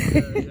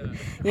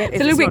 It's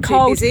a little bit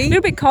cold. A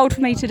little bit cold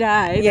for me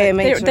today. Yeah,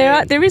 me too.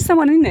 There is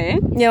someone in there.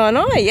 Yeah, I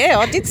know. Yeah,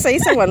 I did see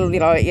someone,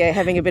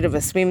 having a bit of a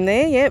swim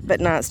there. Yeah,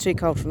 but no, it's too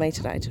cold for me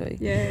today too.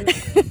 Yeah.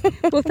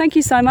 Well, thank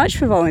you so much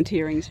for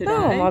volunteering today.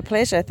 Oh, my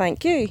pleasure.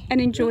 Thank you.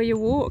 And enjoy your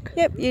walk.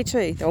 Yep, you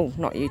too. Oh,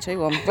 not you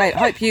too. I'm glad.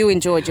 Hope you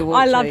enjoyed your walk.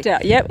 I loved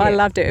it. Yep, I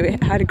loved it.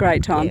 We had a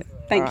great time. Yep.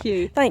 Thank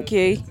you. Thank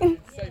you.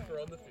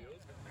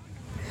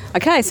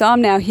 Okay, so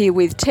I'm now here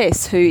with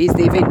Tess, who is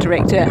the event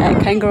director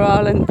at Kangaroo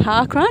Island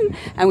Parkrun,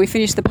 and we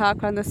finished the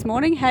parkrun this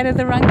morning. How did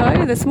the run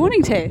go this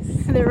morning, Tess?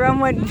 The run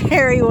went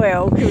very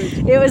well.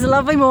 It was a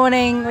lovely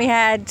morning. We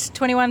had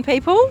 21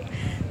 people.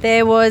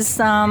 There was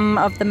some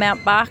of the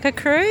Mount Barker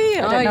crew.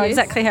 I don't know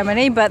exactly how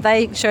many, but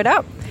they showed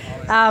up.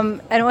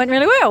 And it went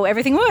really well.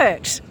 Everything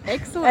worked.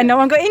 Excellent. And no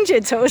one got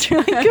injured, so it was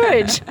really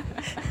good.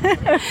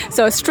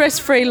 So a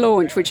stress-free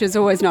launch, which is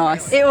always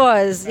nice. It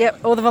was, yep.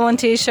 All the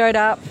volunteers showed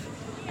up.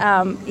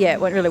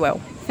 It went really well.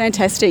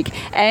 Fantastic.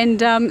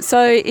 And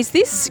so is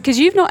this, because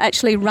you've not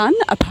actually run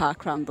a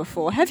parkrun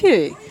before, have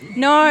you?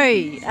 No,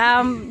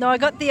 I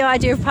got the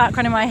idea of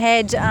parkrun in my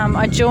head.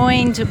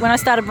 When I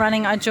started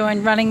running, I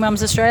joined Running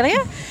Mums Australia.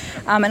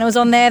 And it was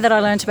on there that I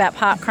learnt about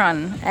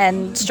parkrun,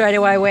 and straight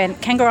away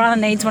went, Kangaroo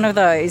Island needs one of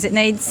those. It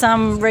needs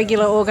some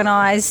regular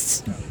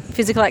organised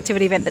physical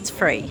activity event that's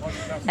free.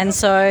 And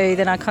so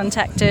then I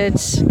contacted, I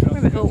can't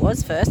remember who it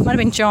was first, it might have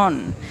been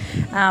John,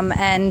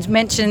 and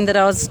mentioned that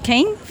I was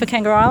keen for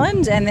Kangaroo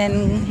Island, and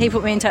then he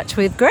put me in touch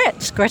with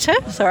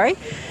Greta,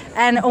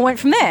 and it all went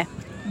from there.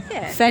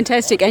 Yeah.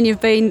 Fantastic. And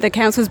the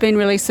council's been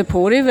really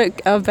supportive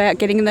about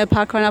getting the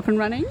parkrun up and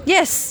running?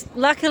 Yes.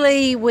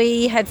 Luckily,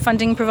 we had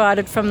funding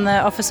provided from the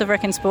Office of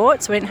Rec and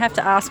Sport, so we didn't have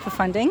to ask for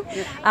funding.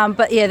 Yep.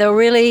 But yeah, they were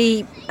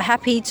really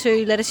happy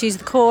to let us use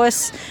the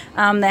course.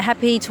 They're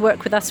happy to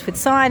work with us with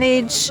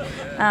signage,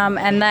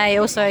 and they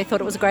also thought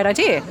it was a great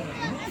idea.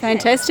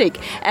 Fantastic.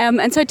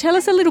 And so tell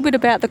us a little bit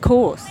about the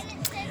course.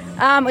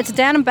 It's a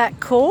down and back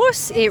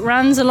course. It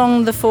runs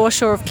along the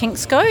foreshore of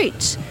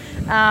Kingscote.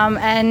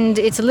 And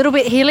it's a little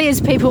bit hilly,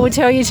 as people would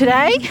tell you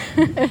today.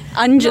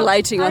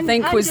 Undulating, I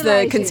think, was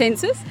the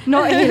consensus.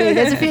 Not hilly.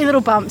 There's a few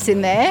little bumps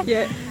in there.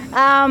 Yeah.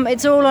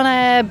 It's all on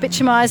a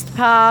bitumised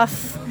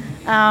path.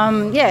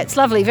 It's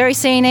lovely, very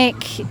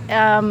scenic.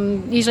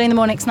 Usually in the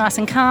morning it's nice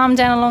and calm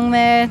down along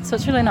there, so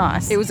it's really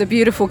nice. It was a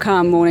beautiful,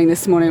 calm morning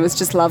this morning. It was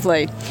just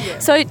lovely. Yeah.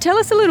 So tell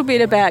us a little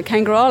bit about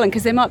Kangaroo Island,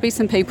 because there might be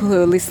some people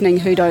who are listening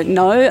who don't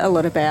know a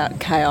lot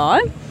about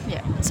KI.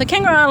 Yeah. So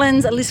Kangaroo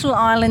Island's a little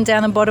island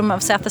down the bottom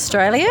of South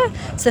Australia.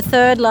 It's the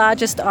third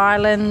largest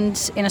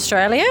island in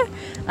Australia.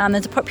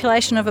 There's a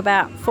population of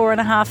about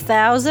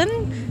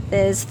 4,500.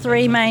 There's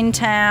 3 main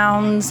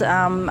towns,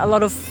 a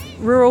lot of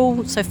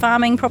rural, so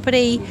farming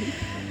property.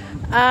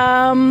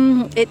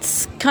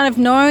 It's kind of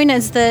known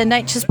as the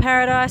nature's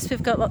paradise.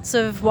 We've got lots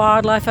of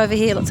wildlife over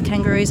here, lots of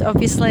kangaroos,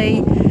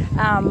 obviously.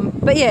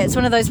 But yeah, it's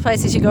one of those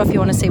places you go if you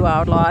want to see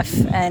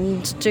wildlife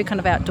and do kind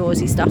of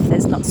outdoorsy stuff.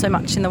 There's not so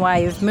much in the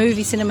way of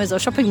movie cinemas or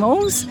shopping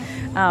malls.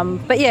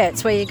 But yeah,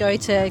 it's where you go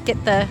to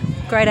get the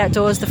great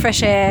outdoors, the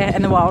fresh air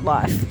and the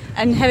wildlife.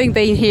 And having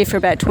been here for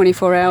about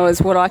 24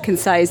 hours, what I can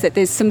say is that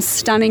there's some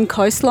stunning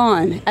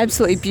coastline.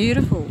 Absolutely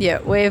beautiful. Yeah,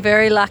 we're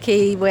very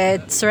lucky.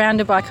 We're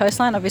surrounded by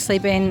coastline, obviously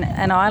being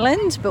an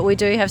island, but we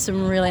do have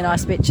some really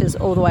nice beaches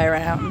all the way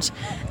around.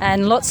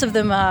 And lots of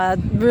them are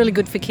really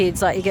good for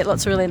kids. Like, you get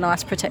lots of really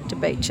nice protected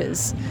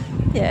beaches.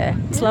 Yeah,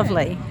 it's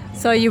lovely.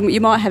 So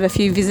you might have a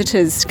few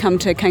visitors come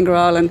to Kangaroo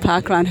Island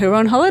Parkrun who are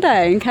on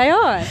holiday in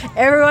KI.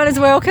 Everyone is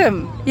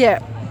welcome. Yeah.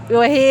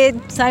 We're here,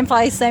 same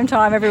place, same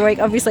time every week.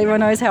 Obviously,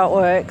 everyone knows how it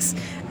works.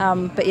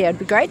 But yeah, it'd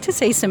be great to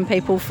see some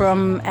people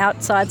from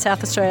outside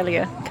South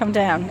Australia come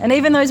down. And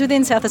even those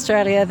within South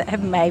Australia that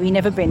have maybe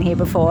never been here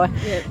before.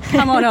 Yeah.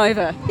 Come on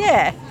over.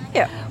 Yeah.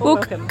 Well,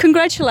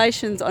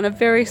 congratulations on a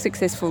very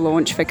successful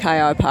launch for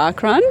KI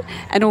Parkrun,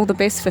 and all the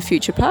best for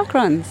future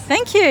parkruns.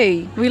 Thank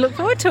you. We look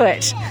forward to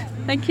it.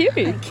 Thank you.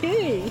 Thank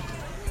you.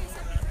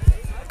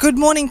 Good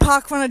morning,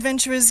 parkrun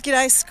adventurers.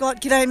 G'day,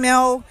 Scott. G'day,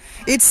 Mel.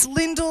 It's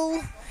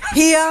Lyndall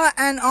here,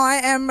 and I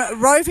am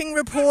roving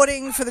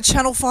reporting for the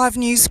Channel 5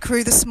 News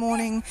crew this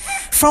morning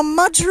from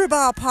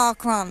Mudgeeraba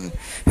Parkrun,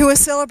 who are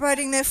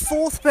celebrating their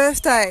 4th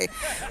birthday.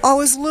 I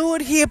was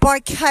lured here by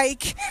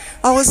cake,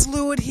 I was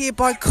lured here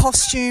by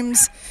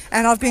costumes,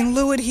 and I've been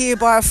lured here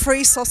by a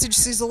free sausage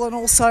sizzle and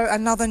also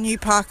another new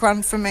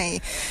parkrun for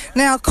me.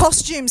 Now,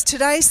 costumes.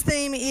 Today's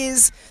theme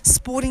is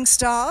sporting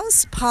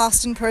stars,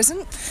 past and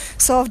present.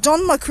 So I've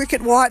donned my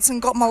cricket whites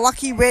and got my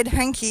lucky red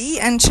hanky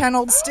and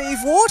channeled Steve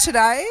Waugh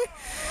today.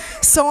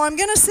 So I'm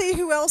going to see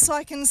who else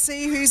I can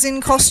see who's in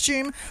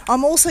costume.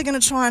 I'm also going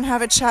to try and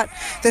have a chat.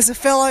 There's a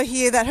fellow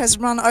here that has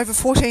run over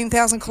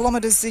 14,000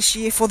 kilometres this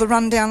year for the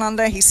Run Down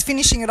Under. He's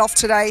finishing it off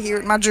today here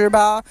at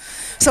Mudgeeraba.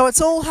 So it's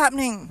all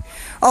happening.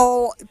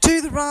 I'll do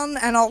the run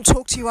and I'll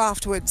talk to you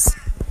afterwards.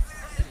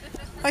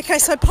 Okay,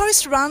 so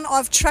post-run,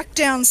 I've tracked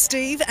down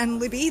Steve and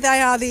Libby. They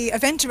are the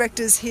event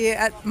directors here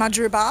at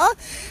Mudgeeraba.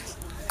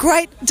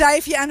 Great day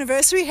for your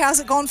anniversary. How's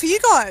it gone for you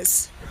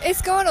guys? It's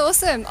gone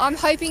awesome. I'm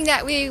hoping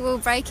that we will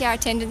break our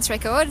attendance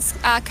record.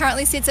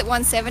 Currently sits at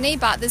 170,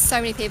 but there's so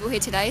many people here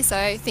today,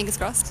 so fingers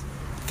crossed.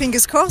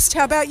 Fingers crossed.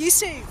 How about you,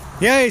 Steve?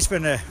 Yeah, it's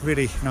been a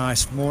really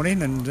nice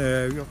morning, and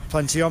we've got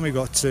plenty on. We've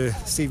got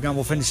Steve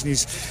Gamble finishing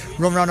his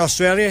run around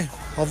Australia,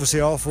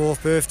 obviously our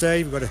 4th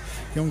birthday. We've got a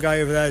young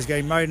guy over there who's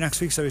getting married next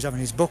week, so he's having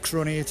his bucks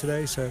run here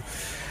today. So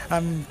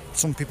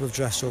Some people have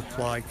dressed up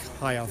like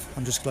I have.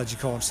 I'm just glad you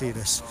can't see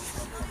this.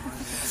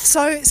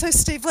 So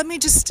Steve, let me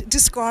just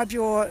describe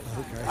your,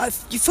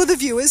 for the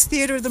viewers,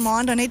 theatre of the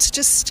mind. I need to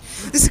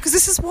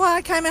this is why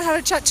I came and had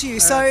a chat to you.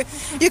 So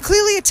you're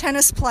clearly a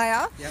tennis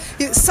player.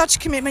 Yep. Such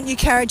commitment. You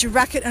carried your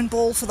racket and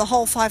ball for the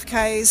whole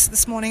 5Ks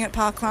this morning at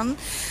Parkrun.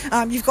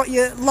 You've got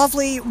your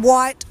lovely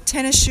white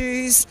tennis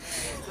shoes,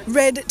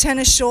 red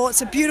tennis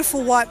shorts, a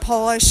beautiful white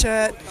polo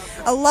shirt,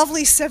 a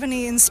lovely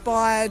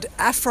 70s-inspired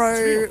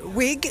afro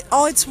wig.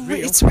 Oh, it's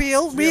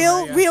real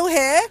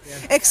hair.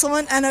 Yeah.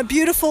 Excellent. And a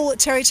beautiful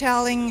terry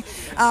toweling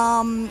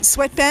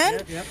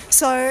sweatband. Yep.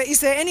 So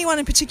is there anyone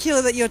in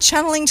particular that you're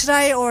channeling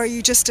today, or are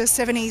you just a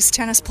 70s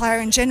tennis player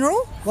in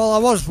general? Well, I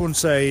was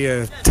once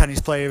a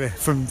tennis player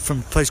from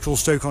a place called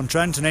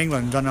Stoke-on-Trent in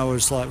England, and I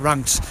was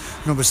ranked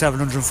number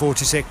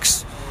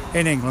 746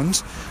 in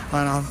England,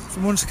 and I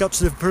once got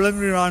to the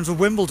preliminary rounds of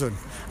Wimbledon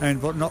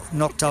but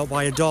knocked out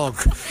by a dog.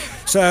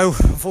 So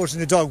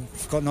unfortunately the dog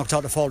got knocked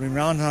out the following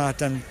round, and I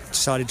then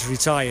decided to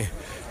retire.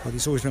 But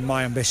it's always been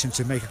my ambition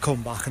to make a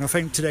comeback, and I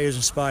think today has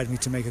inspired me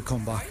to make a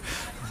comeback.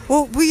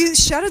 Well, you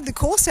shattered the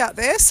course out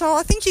there, so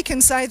I think you can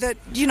say that,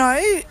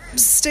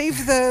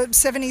 Steve, the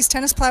 70s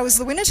tennis player, was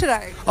the winner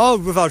today. Oh,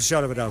 without a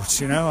shadow of a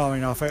doubt, I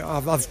mean,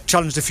 I've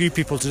challenged a few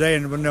people today,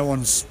 and no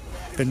one's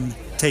been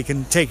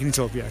taking it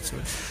up yet. So,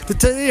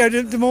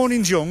 the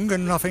morning's young,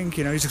 and I think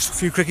there's a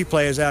few cricket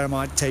players there I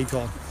might take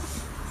on.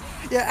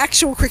 Yeah,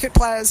 actual cricket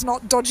players,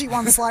 not dodgy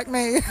ones like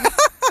me.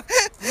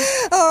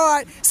 All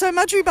right, so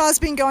Mudgeeraba's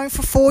been going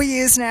for 4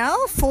 years now,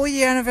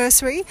 4-year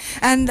anniversary,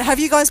 and have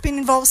you guys been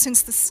involved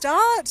since the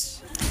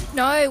start?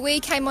 No, we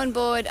came on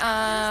board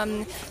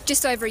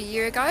just over a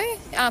year ago,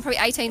 probably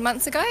 18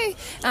 months ago.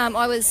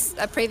 I was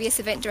a previous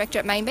event director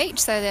at Main Beach,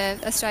 so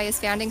the Australia's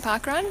founding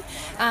parkrun.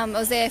 I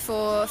was there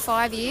for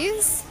 5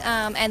 years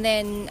and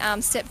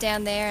then stepped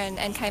down there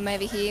and came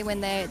over here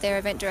when their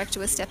event director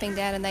was stepping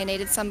down and they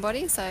needed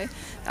somebody. So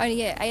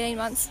only 18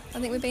 months I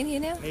think we've been here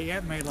now.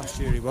 Yeah, May last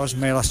year it was.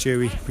 May last year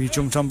we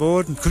jumped on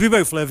board because we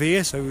both live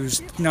here, so it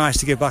was nice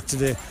to get back to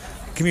the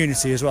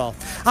community as well.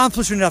 And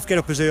plus we didn't have to get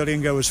up as early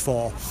and go as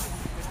far.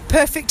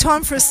 Perfect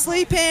time for a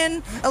sleep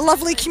in, a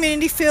lovely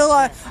community feel.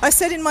 I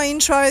said in my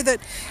intro that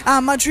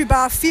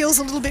Mudgeeraba feels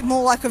a little bit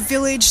more like a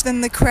village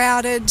than the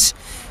crowded,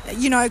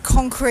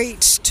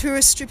 concrete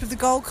tourist strip of the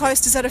Gold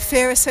Coast. Is that a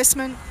fair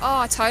assessment?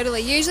 Oh,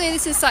 totally. Usually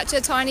this is such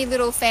a tiny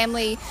little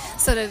family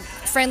sort of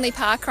friendly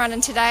parkrun,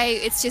 and today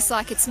it's just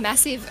it's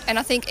massive, and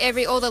I think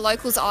all the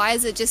locals'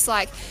 eyes are just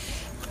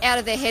out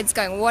of their heads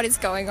going, what is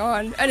going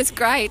on? And it's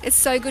great. It's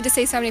so good to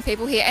see so many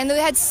people here. And we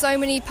had so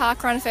many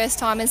parkrun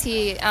first-timers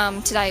here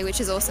today,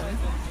 which is awesome.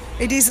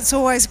 It is. It's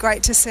always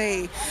great to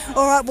see.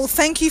 All right, well,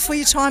 thank you for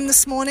your time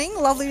this morning.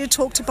 Lovely to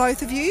talk to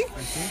both of you.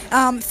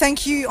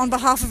 Thank you on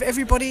behalf of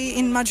everybody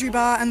in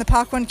Mudgeeraba and the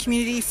parkrun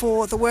community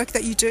for the work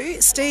that you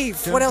do. Steve,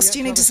 what else do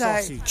you need to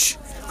say?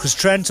 Because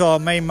Trent, our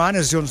main man,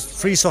 has done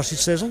free sausage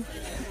sizzle.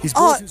 He's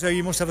bought it, so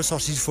you must have a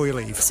sausage before you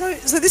leave. So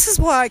this is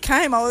why I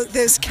came.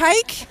 There's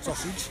cake.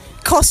 Sausage.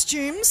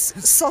 Costumes,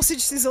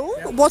 sausage sizzle.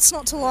 Yep. What's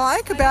not to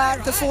like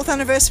about the 4th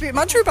anniversary at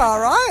Mudgeeraba,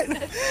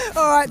 right?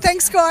 All right,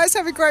 thanks guys.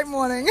 Have a great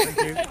morning.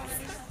 Thank you.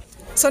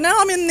 So now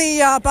I'm in the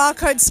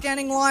barcode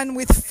scanning line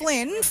with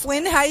Flynn.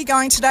 Flynn, how are you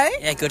going today?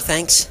 Yeah, good,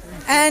 thanks.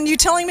 And you're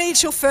telling me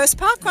it's your first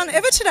parkrun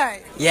ever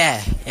today?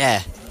 Yeah,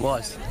 it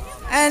was.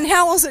 And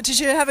how was it? Did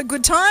you have a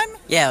good time?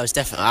 Yeah, it was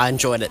definitely. I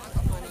enjoyed it.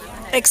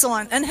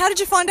 Excellent. And how did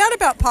you find out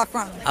about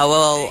parkrun?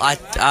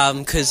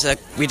 Because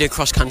we do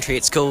cross country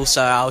at school,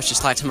 so I was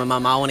just like to my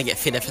mum, I want to get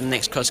fitter for the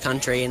next cross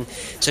country, and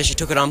so she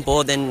took it on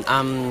board. Then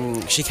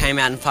she came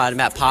out and fired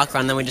about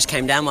parkrun. Then we just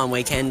came down one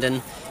weekend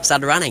and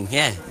started running.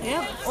 Yeah.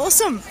 Yeah.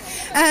 Awesome.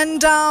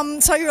 And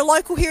so you're a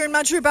local here in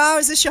Mudgeeraba.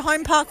 Is this your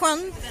home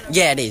parkrun?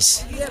 Yeah, it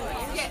is.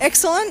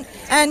 Excellent.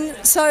 And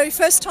so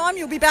first time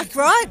you'll be back,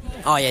 right?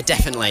 Oh yeah,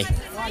 definitely.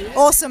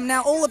 Awesome.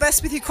 Now all the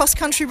best with your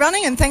cross-country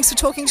running, and thanks for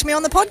talking to me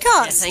on the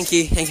podcast. Yeah,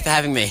 thank you for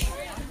having me.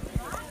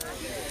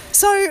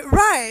 So,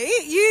 Ray,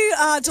 you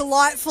are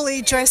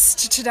delightfully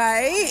dressed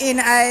today in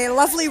a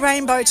lovely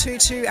rainbow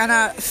tutu and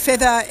a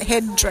feather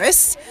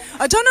headdress.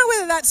 I don't know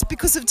whether that's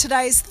because of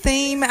today's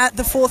theme at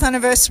the 4th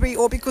anniversary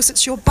or because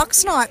it's your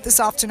Bucks night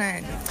this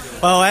afternoon.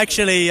 Well,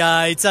 actually,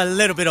 it's a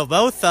little bit of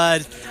both.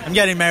 I'm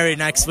getting married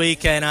next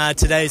week, and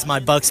today is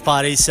my Bucks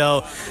party,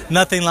 so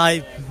nothing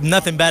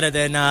better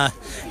than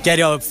get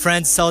your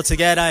friends all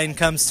together and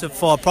come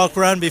for a park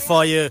run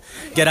before you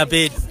get a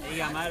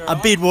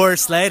bit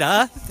worse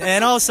later.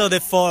 And also the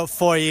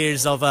 4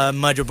 years of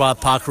Mudgeeraba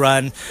Park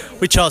Run,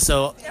 which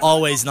also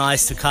always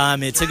nice to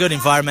come. It's a good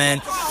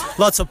environment,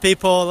 lots of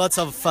people, lots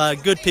of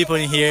good people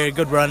in here,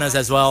 good runners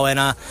as well, and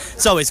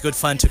it's always good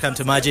fun to come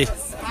to Mudgee.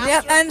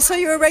 Yeah, and so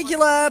you're a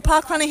regular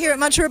park runner here at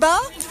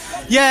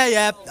Mudgeeraba?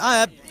 Yeah.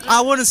 I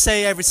wouldn't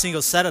say every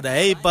single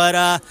Saturday, but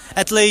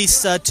at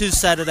least 2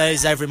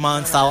 Saturdays every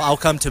month I'll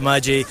come to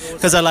Mudgee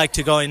because I like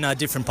to go in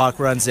different park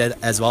runs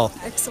as well.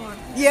 Excellent.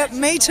 Yep,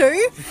 me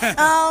too.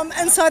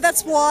 And so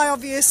that's why,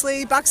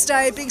 obviously, Bucks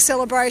Day, big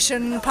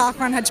celebration,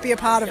 parkrun had to be a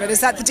part of it. Is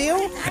that the deal?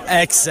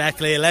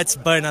 Exactly. Let's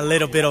burn a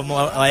little bit of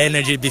more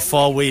energy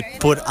before we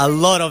put a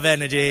lot of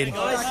energy in.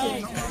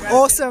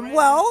 Awesome.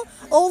 Well,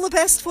 all the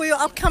best for your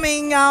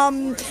upcoming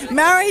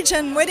marriage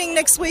and wedding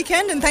next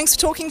weekend, and thanks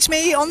for talking to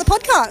me on the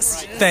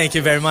podcast. Thank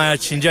you very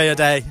much. Enjoy your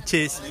day.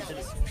 Cheers.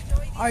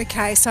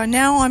 Okay, so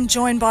now I'm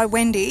joined by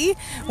Wendy.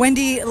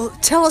 Wendy,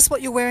 tell us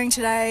what you're wearing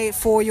today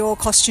for your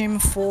costume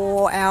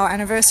for our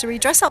anniversary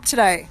dress up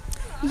today.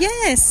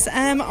 Yes,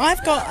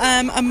 I've got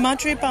a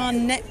Mudgeeraba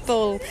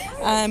netball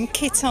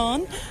kit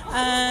on,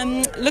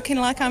 looking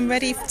like I'm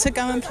ready to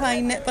go and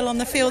play netball on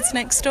the fields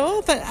next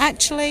door, but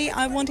actually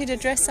I wanted to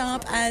dress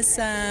up as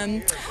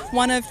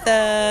one of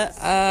the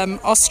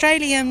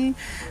Australian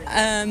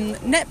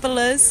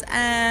netballers,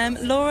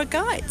 Laura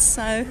Geitz,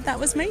 so that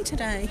was me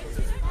today.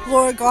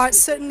 Laura Geitz,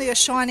 certainly a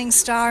shining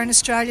star in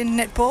Australian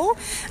netball.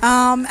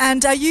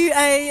 And are you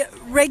a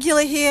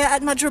regular here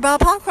at Mudgeeraba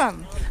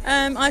Parkrun?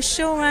 I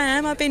sure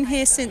am. I've been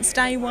here since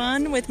day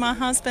one with my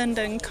husband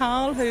and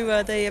Carl, who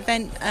are the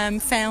event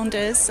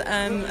founders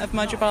of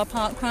Mudgeeraba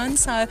Parkrun.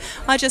 So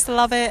I just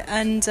love it,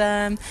 and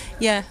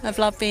I've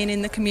loved being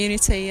in the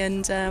community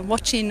and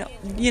watching,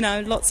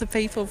 lots of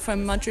people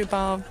from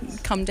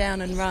Mudgeeraba come down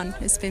and run.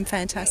 It's been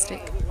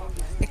fantastic.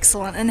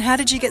 Excellent. And how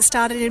did you get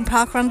started in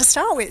parkrun to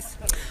start with?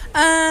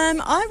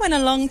 I went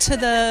along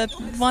to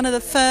one of the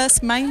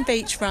first main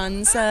beach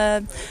runs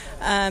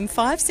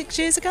 5-6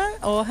 years ago,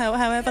 or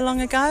however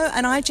long ago,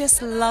 and I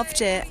just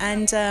loved it.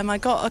 And I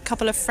got a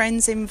couple of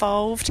friends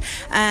involved,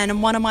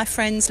 and one of my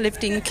friends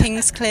lived in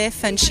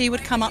Kingscliff, and she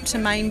would come up to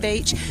Main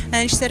Beach,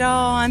 and she said,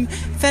 I'm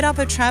fed up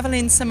of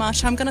travelling so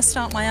much, I'm going to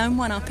start my own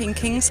one up in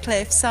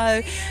Kingscliff.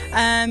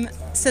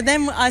 So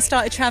then I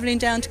started travelling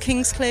down to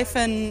Kingscliff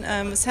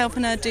and was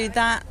helping her do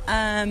that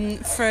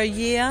for a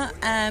year.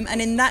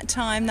 And in that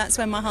time, that's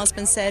when my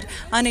husband said,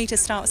 I need to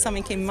start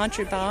something in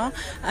Mudgeeraba.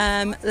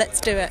 Let's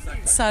do it.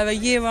 So a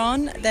year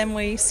on, then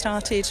we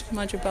started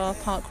Mudgeeraba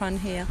Parkrun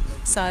here.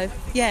 So,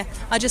 yeah,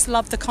 I just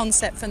loved the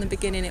concept from the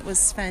beginning. It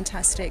was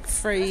fantastic,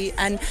 free,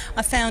 and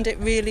I found it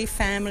really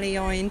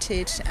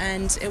family-oriented,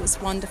 and it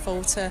was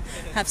wonderful to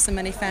have so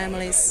many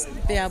families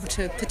be able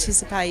to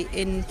participate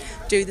in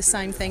do the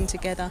same thing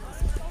together.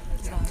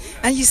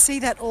 And you see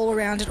that all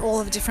around at all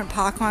of the different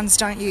parkruns,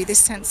 don't you? This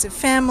sense of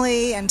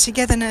family and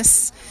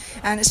togetherness,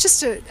 and it's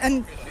just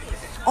and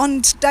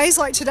on days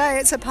like today,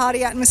 it's a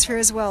party atmosphere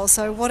as well.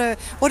 So what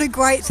a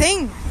great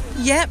thing.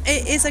 Yep,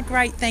 it is a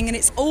great thing, and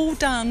it's all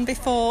done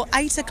before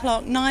 8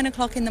 o'clock, 9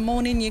 o'clock in the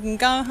morning. You can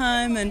go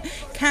home and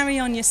carry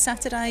on your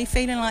Saturday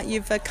feeling like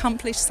you've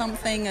accomplished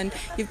something and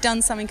you've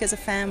done something as a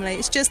family.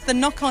 It's just the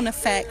knock-on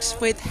effect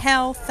with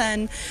health,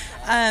 and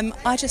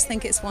I just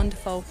think it's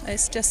wonderful.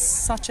 It's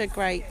just such a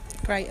great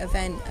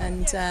event,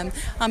 and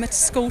I'm a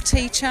school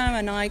teacher,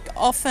 and I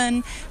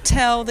often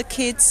tell the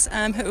kids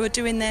who are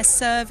doing their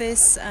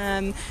service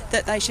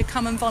that they should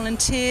come and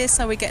volunteer.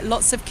 So we get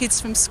lots of kids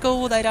from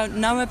school, they don't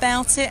know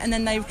about it, and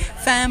then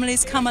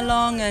families come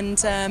along, and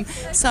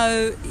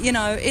so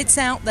it's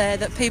out there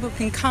that people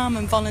can come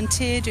and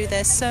volunteer, do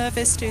their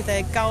service, do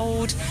their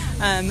gold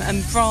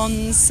and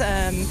bronze,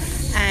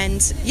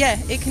 and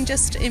it can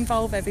just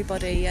involve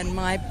everybody. And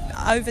my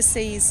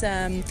overseas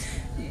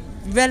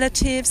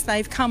relatives,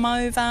 they've come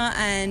over,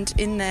 and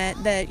in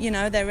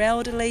they're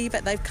elderly,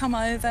 but they've come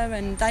over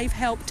and they've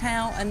helped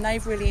out, and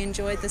they've really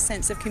enjoyed the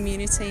sense of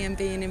community and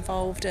being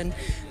involved, and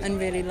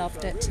really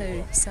loved it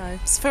too. So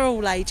it's for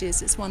all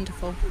ages. It's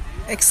wonderful.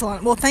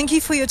 Excellent. Well, thank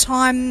you for your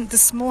time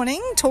this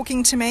morning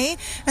talking to me,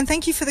 and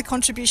thank you for the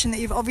contribution that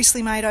you've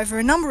obviously made over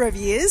a number of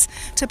years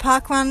to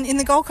parkrun in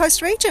the Gold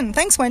Coast region.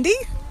 Thanks, Wendy.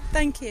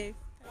 Thank you.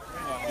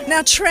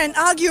 Now, Trent,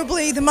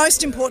 arguably the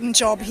most important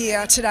job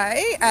here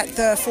today at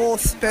the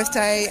 4th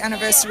birthday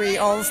anniversary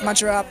of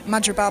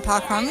Mudgeeraba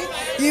Parkrun.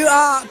 You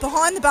are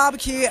behind the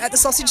barbecue at the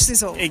Sausage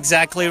Sizzle.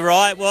 Exactly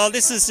right. Well,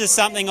 this is just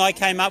something I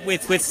came up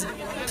with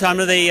some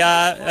of the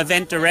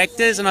event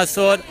directors, and I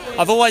thought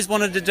I've always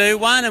wanted to do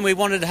one, and we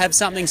wanted to have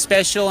something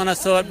special, and I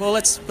thought, well,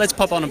 let's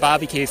pop on a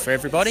barbecue for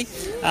everybody.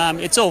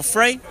 It's all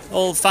free,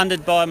 all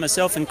funded by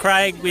myself and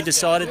Craig. We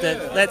decided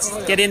that let's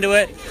get into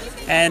it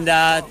and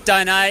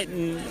donate,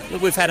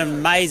 and we've had an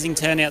amazing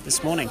turnout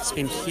this morning. It's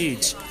been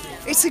huge.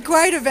 It's a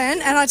great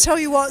event, and I tell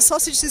you what,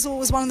 Sausage Sizzle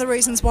was one of the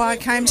reasons why I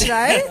came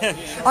today.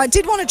 I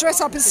did want to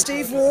dress up as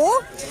Steve Waugh,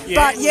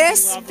 but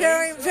yes,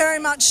 very, very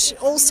much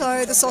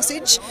also the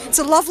sausage. It's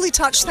a lovely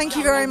touch, thank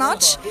you very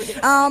much.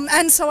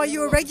 And so are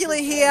you a regular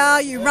here?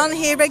 You run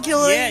here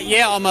regularly?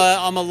 Yeah, I'm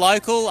a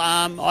local.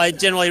 I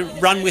generally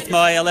run with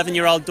my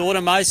 11-year-old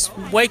daughter most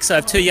weeks. I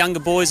have 2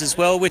 younger boys as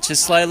well, which are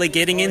slowly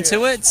getting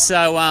into it,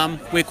 so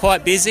we're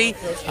quite busy.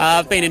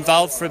 I've been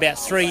involved for about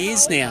 3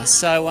 years now,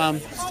 so I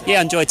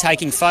enjoy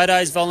taking photos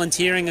photos,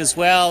 volunteering as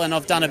well, and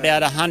I've done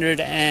about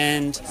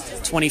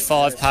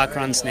 125 park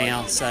runs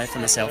now, so for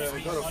myself.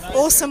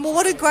 Awesome. Well,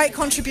 what a great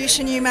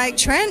contribution you make,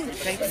 Trent.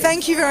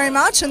 Thank you very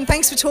much, and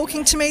thanks for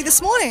talking to me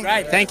this morning.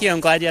 Great, thank you.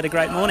 I'm glad you had a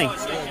great morning.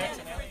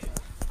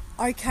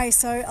 Okay,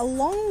 so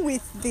along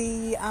with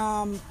the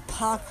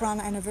parkrun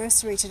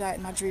anniversary today at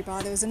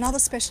Mudgeeraba, there was another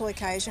special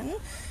occasion.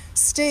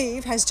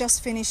 Steve has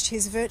just finished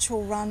his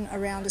virtual run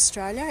around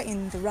Australia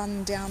in the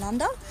Run Down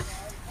Under.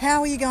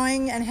 How are you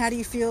going and how do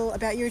you feel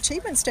about your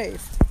achievement,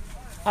 Steve?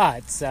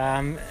 It's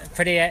a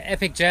pretty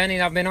epic journey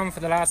I've been on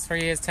for the last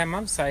 3 years, 10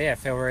 months. So yeah, I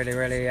feel really,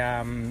 really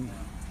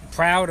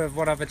proud of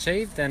what I've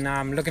achieved, and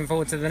I'm looking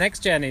forward to the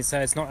next journey.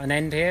 So it's not an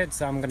end here,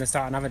 so I'm going to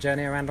start another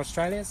journey around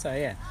Australia. So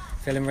yeah,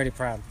 feeling really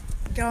proud.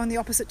 Go in the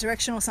opposite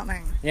direction or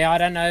something? Yeah, I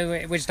don't know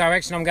which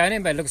direction I'm going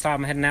in, but it looks like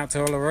I'm heading out to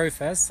Uluru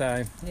first,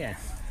 so yeah.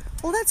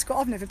 Well, that's good.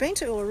 I've never been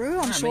to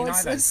Uluru. I'm sure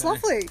it's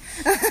lovely.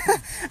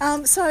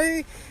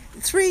 So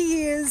 3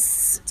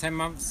 years... 10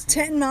 months.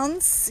 10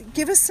 months.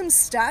 Give us some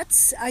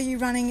stats. Are you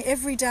running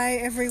every day,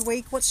 every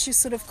week? What's your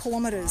sort of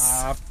kilometres?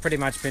 I've pretty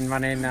much been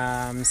running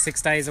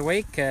 6 days a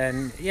week,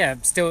 and yeah,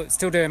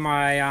 still doing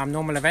my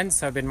normal events.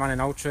 So I've been running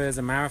ultras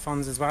and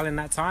marathons as well in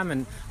that time,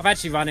 and I've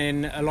actually run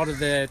in a lot of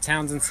the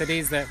towns and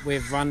cities that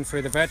we've run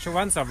through the virtual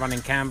ones. So I've run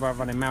in Canberra, I've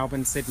run in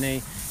Melbourne,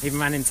 Sydney, even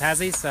run in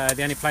Tassie. So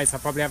the only place I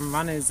probably haven't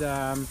run is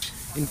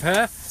in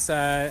Perth. So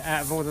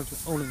out of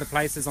all of the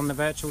places on the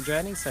virtual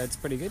journey, so it's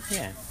pretty good.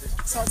 Yeah.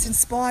 So it's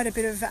inspired a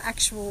bit of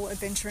actual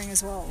adventuring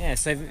as well. Yeah.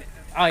 So.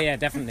 Oh yeah,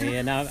 definitely.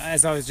 And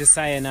as I was just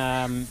saying,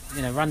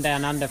 Run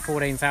Down Under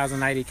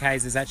 14,080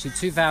 Ks is actually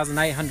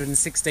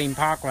 2,816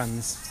 park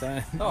runs.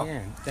 So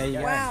yeah, there you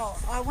go. Wow,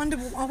 I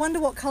wonder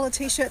what colour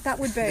T-shirt that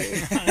would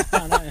be.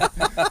 I know.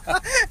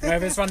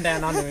 Well, it's Run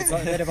Down Under. It's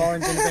like a bit of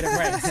orange and a bit of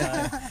red.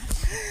 So.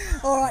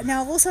 All right,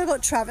 now I've also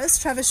got Travis.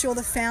 Travis, you're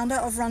the founder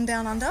of Run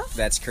Down Under.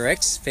 That's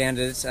correct.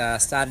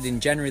 Started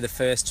in January the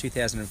 1st,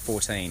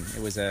 2014.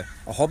 It was a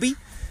hobby.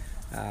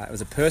 It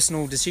was a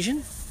personal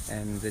decision,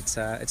 and it's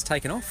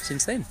taken off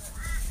since then.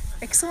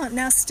 Excellent.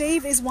 Now,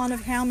 Steve is one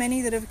of how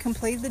many that have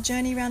completed the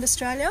journey around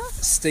Australia?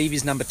 Steve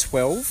is number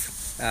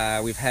 12.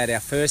 We've had our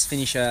first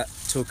finisher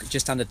took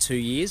just under 2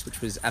 years, which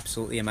was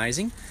absolutely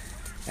amazing.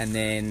 And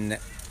then,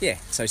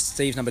 so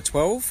Steve's number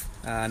 12.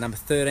 Number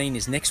 13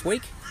 is next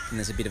week, and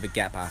there's a bit of a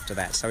gap after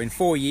that. So in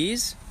 4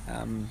 years,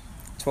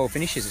 12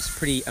 finishes. It's a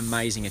pretty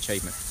amazing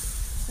achievement.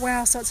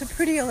 Wow, so it's a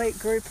pretty elite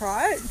group,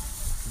 right?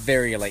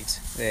 Very elite.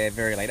 They're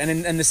very elite.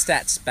 And the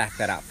stats back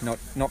that up.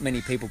 Not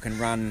many people can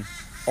run,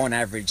 on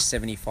average,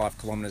 75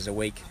 kilometres a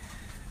week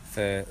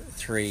for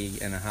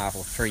 3.5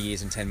 or 3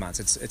 years and 10 months.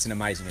 It's an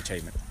amazing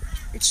achievement.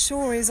 It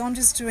sure is. I'm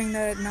just doing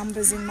the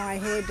numbers in my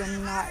head,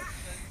 and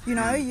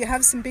you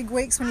have some big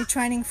weeks when you're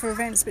training for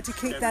events, but to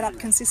keep that up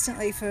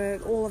consistently for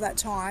all of that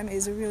time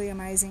is a really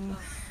amazing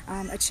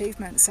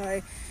achievement.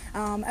 So,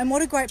 and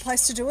what a great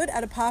place to do it,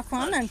 at a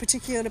parkrun, and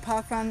particularly at a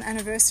parkrun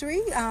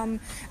anniversary.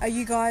 Are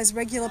you guys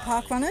regular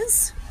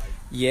parkrunners?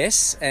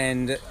 Yes,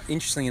 and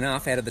interestingly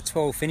enough, out of the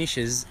 12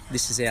 finishes,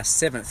 this is our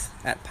 7th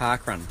at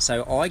parkrun.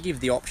 So I give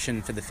the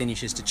option for the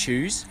finishers to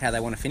choose how they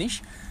want to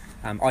finish.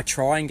 I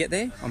try and get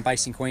there. I'm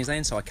based in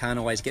Queensland, so I can't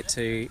always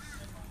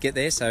get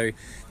there. So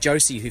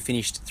Josie, who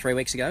finished 3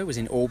 weeks ago, was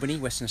in Albany,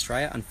 Western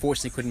Australia.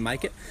 Unfortunately couldn't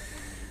make it.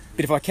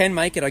 But if I can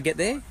make it, I get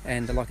there.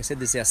 And like I said,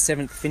 this is our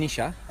 7th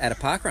finisher at a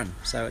parkrun.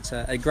 So it's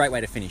a great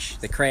way to finish.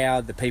 The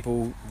crowd, the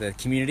people, the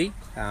community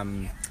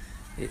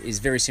is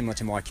very similar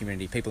to my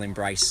community. People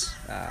embrace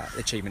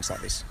achievements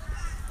like this.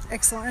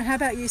 Excellent. And how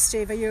about you,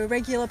 Steve? Are you a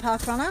regular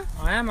parkrunner?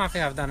 I am. I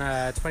think I've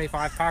done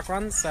 25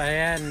 parkruns. So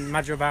yeah, and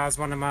Mudgeeraba is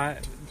one of my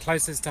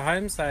closest to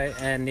home. So,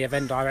 and the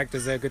event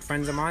directors are good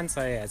friends of mine.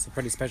 So yeah, it's a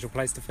pretty special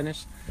place to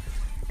finish.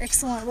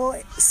 Excellent.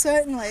 Well,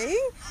 certainly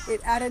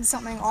it added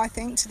something, I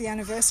think, to the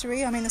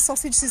anniversary. I mean, the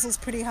sausage sizzle's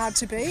pretty hard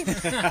to beat.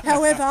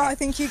 However, I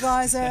think you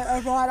guys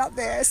are right up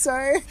there.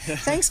 So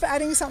thanks for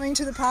adding something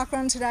to the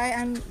parkrun today,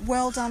 and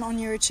well done on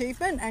your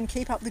achievement, and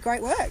keep up the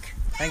great work.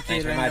 Thank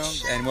you very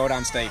much, and well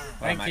done, Steve.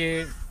 Thank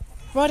you.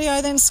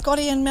 Rightio then,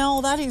 Scotty and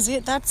Mel, that is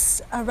it.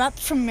 That's a wrap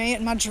from me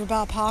at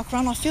Mudgeeraba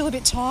Parkrun. I feel a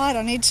bit tired.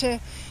 I need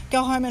to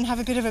go home and have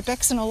a bit of a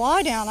Bex and a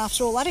lie down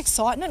after all that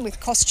excitement with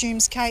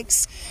costumes,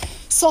 cakes,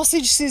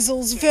 sausage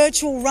sizzles,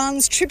 virtual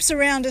runs, trips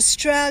around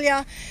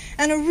Australia,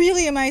 and a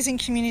really amazing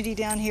community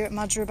down here at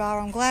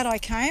Mudgeeraba. I'm glad I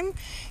came.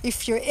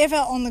 If you're ever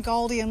on the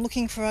Goldie and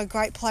looking for a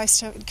great place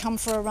to come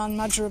for a run,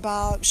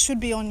 Mudgeeraba should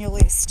be on your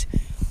list.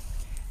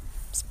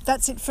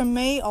 That's it from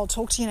me. I'll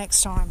talk to you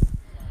next time.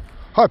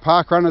 Hi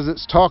parkrunners,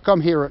 it's Toc.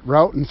 I'm here at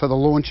Railton for the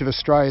launch of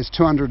Australia's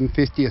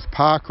 250th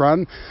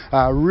parkrun.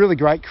 Really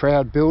great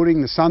crowd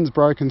building. The sun's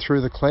broken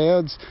through the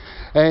clouds,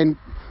 and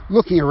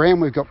looking around,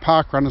 we've got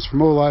parkrunners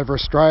from all over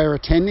Australia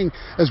attending,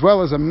 as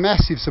well as a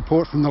massive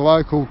support from the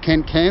local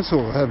Kent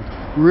Council. Have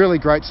really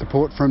great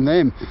support from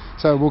them.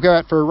 So we'll go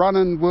out for a run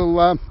and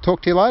we'll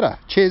talk to you later.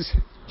 Cheers.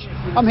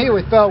 I'm here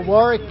with Belle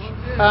Warwick.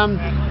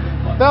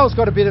 Belle's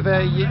got a bit of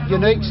a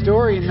unique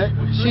story in that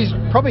she's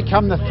probably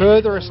come the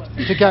furthest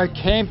to go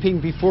camping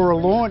before a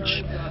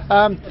launch.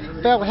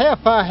 Belle, how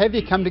far have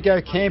you come to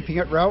go camping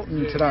at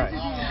Railton today?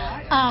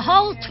 A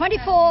whole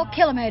 24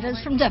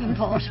 kilometres from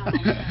Devonport.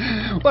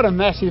 What a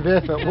massive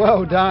effort,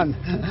 well done.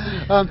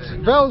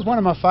 Belle's one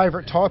of my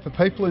favourite type of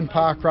people in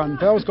parkrun.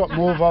 Belle's got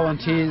more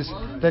volunteers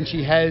than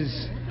she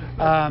has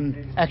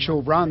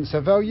actual runs.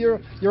 So Val,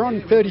 you're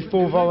on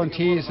 34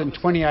 volunteers and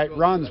 28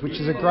 runs, which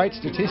is a great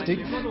statistic.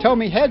 Tell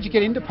me, how'd you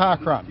get into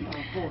parkrun?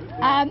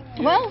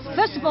 Well,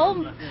 first of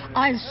all,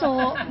 I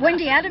saw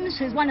Wendy Adams,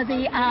 who's one of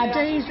the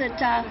RDs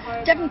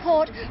at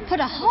Devonport, put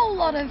a whole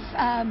lot of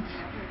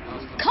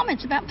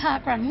comments about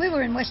parkrun. We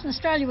were in Western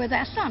Australia with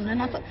our son,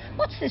 and I thought,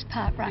 what's this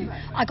parkrun?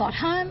 I got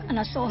home and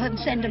I saw him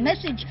send a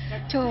message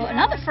to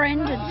another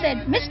friend and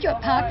said, missed you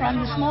at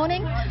parkrun this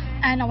morning,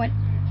 and I went,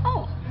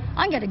 oh,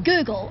 I'm going to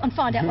Google and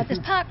find out what this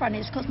parkrun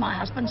is, because my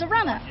husband's a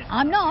runner.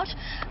 I'm not.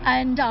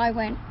 And I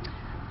went,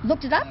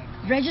 looked it up,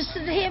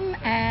 registered him,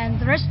 and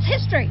the rest's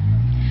history.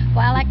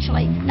 Well,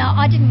 actually, no,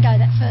 I didn't go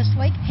that first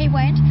week. He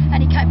went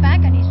and he came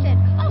back and he said,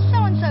 oh,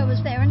 so-and-so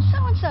was there and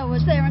so-and-so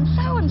was there and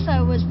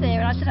so-and-so was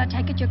there. And I said, I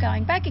take it you're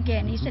going back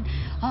again. He said,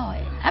 oh,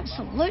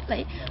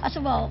 absolutely. I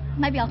said, well,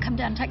 maybe I'll come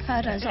down and take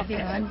photos of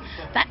you. And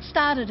that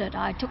started it.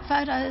 I took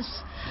photos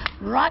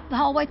right the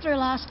whole way through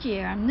last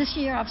year. And this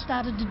year I've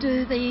started to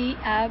do the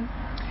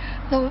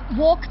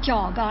walk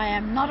jog. I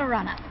am not a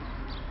runner.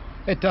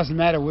 It doesn't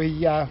matter.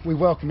 We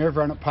welcome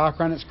everyone at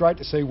parkrun. It's great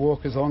to see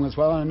walkers along as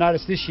well. And I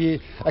noticed this year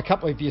a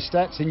couple of your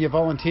stats in your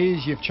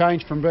volunteers, you've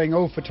changed from being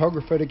all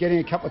photographer to getting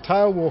a couple of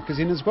tail walkers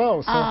in as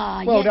well. So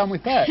well done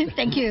with that.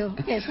 Thank you.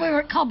 Yes, we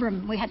were at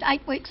Cobram. We had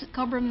 8 weeks at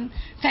Cobram.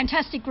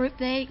 Fantastic group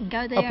there. You can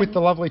go there. Up with the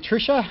lovely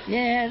Trisha.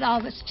 Yeah,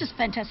 oh, it's just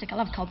fantastic. I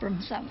love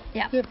Cobram. So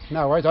yeah. Yep,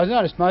 no worries. I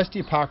noticed most of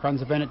your parkruns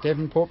have been at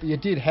Devonport, but you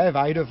did have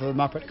 8 of them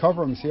up at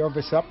Cobram. So you're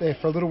obviously up there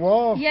for a little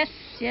while. Yes.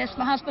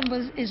 My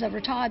husband is a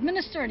retired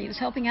minister and he was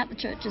helping out the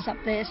churches up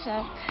there.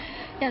 So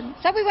yeah,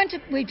 so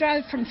we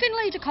drove from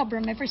Finley to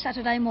Cobram every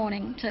Saturday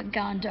morning to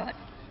go and do it.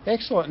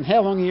 Excellent. And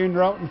how long are you in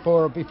Railton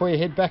for before you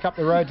head back up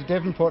the road to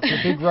Devonport for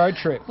a big road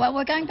trip? Well,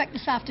 we're going back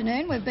this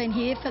afternoon. We've been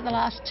here for the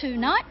last 2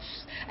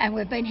 nights, and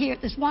we've been here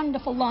at this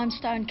wonderful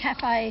limestone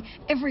cafe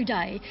every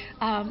day,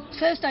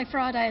 Thursday,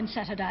 Friday and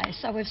Saturday.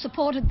 So we've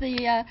supported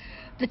the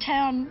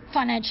town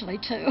financially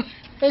too.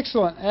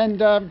 Excellent.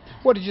 And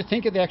what did you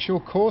think of the actual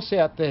course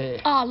out there?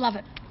 Oh, I love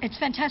it. It's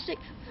fantastic.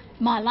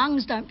 My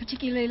lungs don't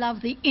particularly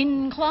love the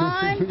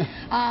incline.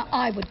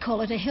 I would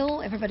call it a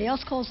hill. Everybody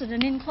else calls it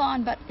an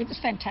incline, but it was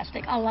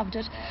fantastic. I loved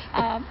it.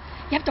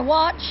 You have to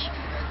watch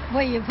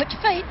where you put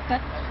your feet,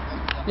 but...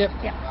 Yep.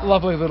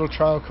 Lovely little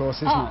trail course,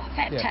 isn't it? Oh,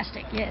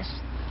 fantastic, yes.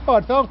 All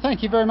right, Val,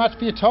 thank you very much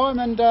for your time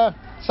and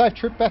safe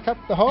trip back up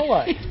the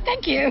highway.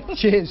 Thank you.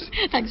 Cheers.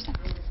 Thanks.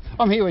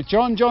 I'm here with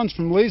John. John's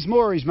from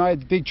Lismore. He's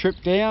made the big trip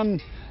down.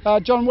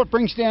 John, what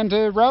brings you down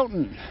to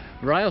Railton?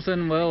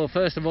 Railton, well,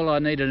 first of all, I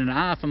needed an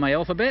R for my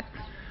alphabet.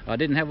 I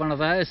didn't have one of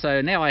those, so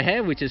now I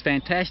have, which is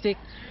fantastic.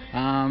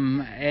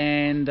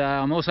 And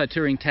I'm also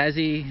touring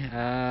Tassie.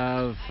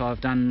 I've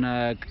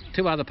done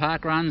 2 other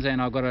park runs,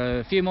 and I've got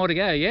a few more to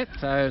go yet.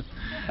 So,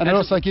 and it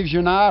also gives you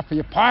an R for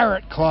your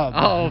pirate club.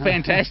 Oh,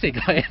 fantastic!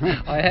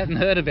 I hadn't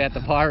heard about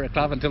the pirate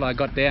club until I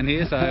got down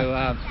here, so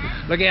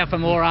look out for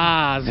more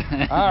R's.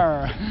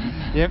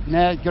 Yep.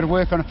 Now you've got to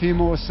work on a few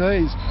more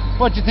C's.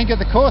 What do you think of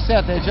the course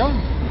out there,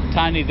 John?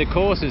 Tony, the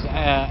course is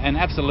an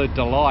absolute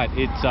delight.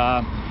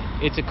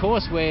 It's a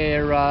course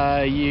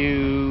where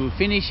you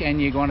finish and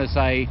you're going to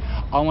say,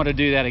 I want to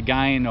do that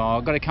again, or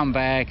I've got to come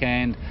back,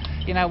 and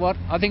you know what,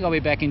 I think I'll be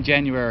back in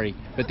January,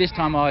 but this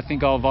time I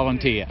think I'll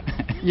volunteer.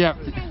 Yeah,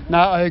 no,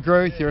 I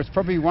agree with you. It's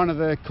probably one of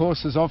the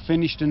courses I've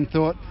finished and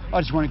thought,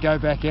 I just want to go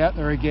back out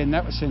there again.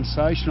 That was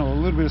sensational. A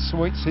little bit of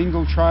sweet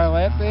single trail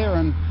out there,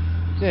 and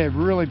yeah,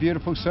 really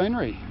beautiful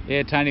scenery.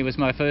 Yeah, Tony, was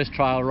my first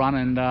trail run,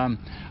 and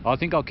I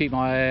think I'll keep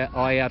my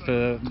eye out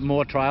for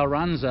more trail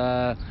runs.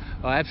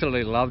 I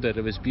absolutely loved it.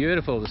 It was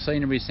beautiful. The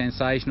scenery is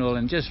sensational,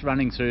 and just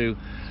running through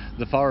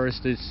the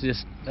forest, it's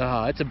just,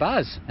 it's a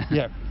buzz.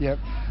 Yep.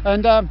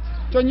 And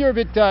John, you're a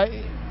bit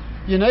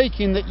unique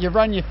in that you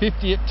run your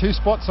 50 at 2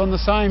 spots on the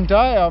same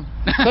day. I've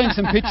seen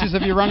some pictures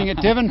of you running at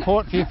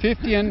Devonport for your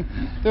 50, and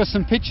there were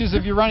some pictures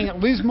of you running at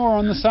Lismore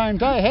on the same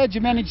day. How'd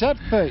you manage that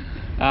feat?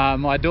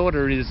 My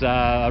daughter is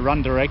a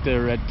run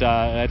director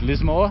at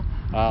Lismore.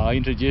 I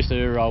introduced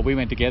her, we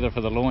went together for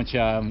the launch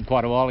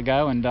quite a while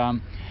ago,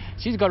 and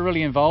she's got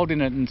really involved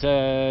in it,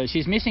 and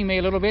she's missing me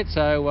a little bit,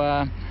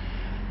 so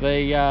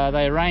they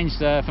arranged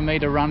for me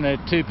to run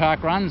 2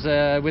 park runs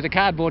with a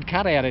cardboard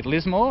cutout at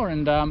Lismore,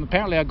 and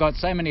apparently I got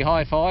so many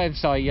high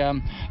fives I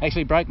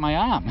actually broke my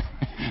arm.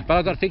 But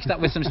I got fixed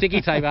up with some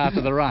sticky tape after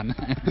the run.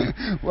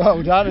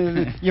 Well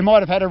done. You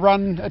might have had to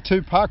run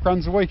 2 park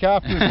runs a week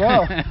after as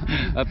well.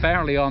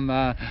 Apparently I'm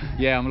a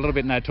little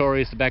bit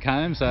notorious back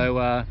home,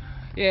 so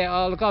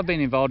look, I've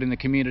been involved in the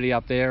community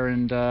up there,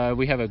 and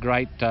we have a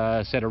great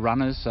set of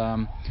runners.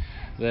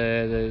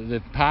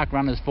 The park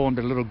runners formed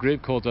a little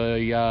group called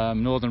the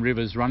Northern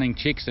Rivers Running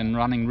Chicks and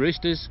Running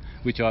Roosters,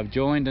 which I've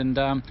joined,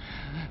 and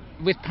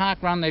with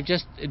parkrun, they're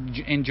just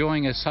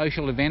enjoying a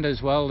social event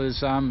as well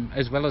as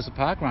a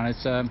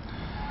parkrun.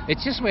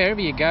 It's just wherever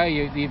you go,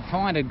 you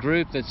find a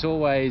group that's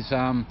always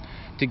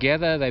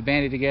together. They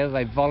bandy together,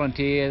 they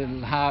volunteer,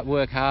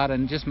 work hard,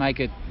 and just make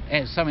it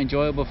so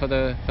enjoyable for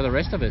the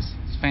rest of us.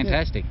 It's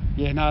fantastic.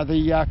 Yeah, no,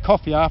 the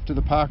coffee after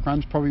the park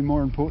run's probably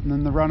more important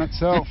than the run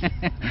itself.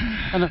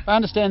 And I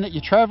understand that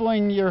you're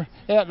travelling, you're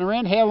out and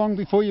around. How long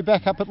before you're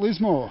back up at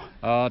Lismore?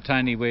 Oh,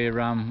 Tony, we've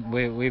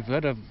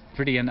got a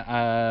pretty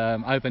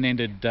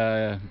open-ended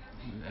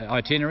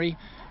itinerary.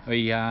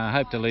 We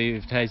hope to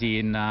leave Tassie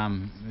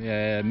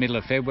in middle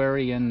of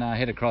February and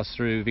head across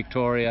through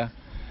Victoria,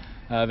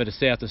 over to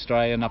South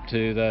Australia and up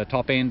to the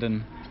top end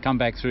and come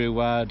back through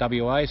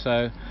WA.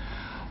 So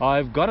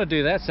I've got to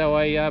do that. So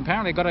I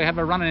apparently got to have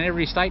a run in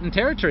every state and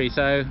territory.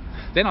 So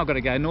then I've got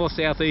to go north,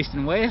 south, east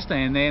and west,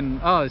 and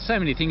then there's so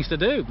many things to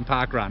do in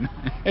parkrun.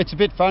 It's a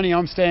bit funny.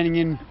 I'm standing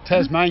in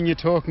Tasmania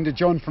talking to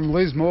John from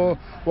Lismore,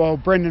 while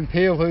Brendan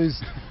Peel, who's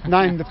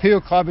named the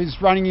Peel Club, is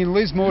running in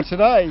Lismore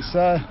today.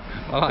 So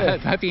well, I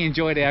hope you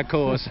enjoyed our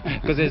course,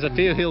 because there's a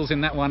few hills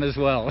in that one as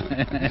well.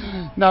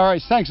 No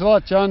worries. Thanks a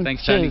lot, John.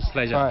 Thanks, Cheers. Tony.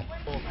 Pleasure. Bye.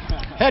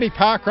 Howdy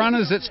park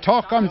runners, it's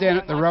Toc. I'm down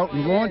at the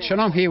Railton launch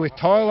and I'm here with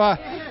Tyler.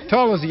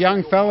 Tyler's a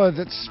young fella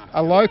that's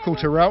a local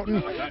to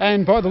Railton,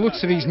 and by the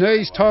looks of his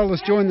knees,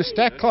 Tyler's joined the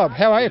Stack Club.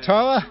 How are you,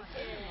 Tyler?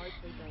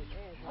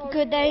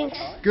 Good, thanks.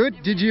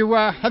 Good. Did you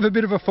have a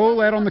bit of a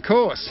fall out on the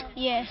course?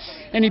 Yes.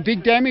 Any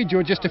big damage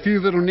or just a few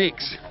little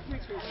nicks?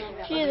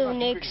 A few little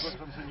nicks.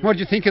 What did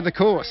you think of the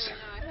course?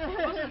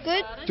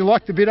 Good. Do you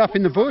like the bit up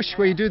in the bush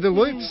where you do the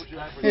loops?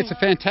 Yeah, it's a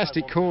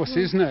fantastic course,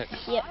 isn't it?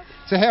 Yep.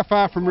 So how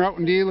far from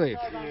Railton do you live?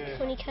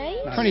 20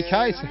 k's. 20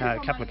 k's? No,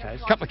 a couple of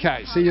k's. Couple of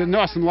k's. So you're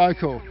nice and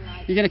local.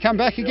 You going to come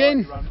back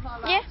again?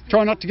 Yeah.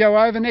 Try not to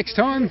go over next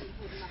time?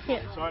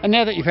 Yeah. And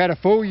now that you've had a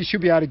fall, you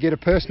should be able to get a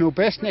personal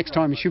best next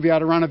time. You should be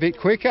able to run a bit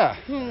quicker.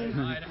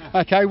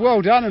 Okay,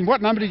 well done. And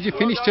what number did you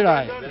finish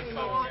today?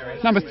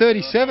 Number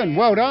 37.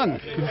 Well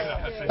done.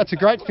 That's a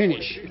great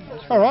finish.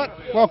 All right,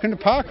 welcome to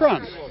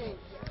Parkrun.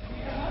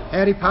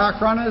 Howdy park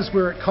runners,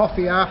 we're at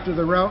coffee after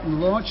the Railton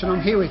launch and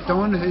I'm here with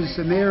Don, who's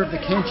the Mayor of the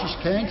Kentish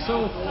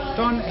Council.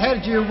 Don,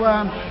 how'd you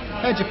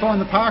find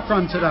the park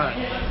run today?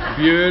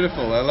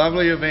 Beautiful, a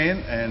lovely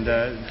event, and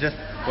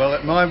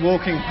at my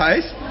walking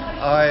pace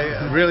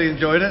I really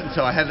enjoyed it, and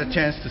so I had a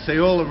chance to see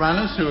all the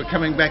runners who were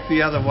coming back the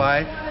other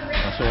way.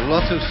 I saw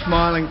lots of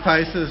smiling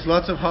faces,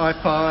 lots of high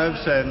fives,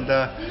 and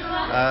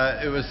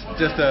it was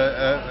just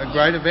a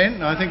great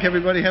event, and I think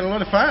everybody had a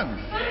lot of fun.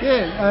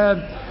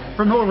 Yeah.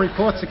 From all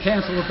reports, the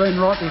council have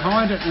been right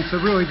behind it, and it's a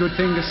really good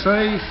thing to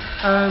see.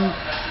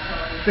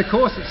 The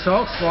course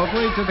itself's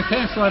lovely. Did the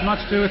council have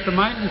much to do with the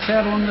maintenance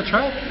out along the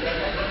track?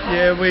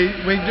 Yeah, we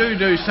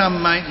do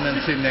some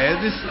maintenance in there.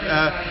 This,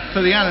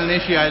 for the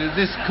uninitiated,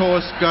 this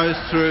course goes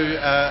through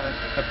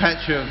a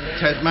patch of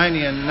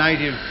Tasmanian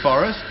native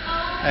forest,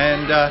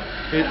 and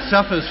it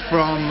suffers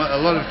from a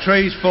lot of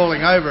trees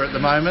falling over at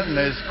the moment, and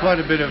there's quite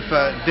a bit of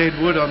dead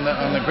wood on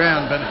the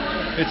ground, but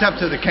it's up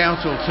to the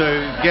council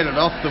to get it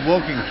off the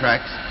walking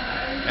tracks,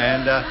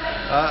 and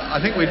I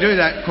think we do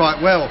that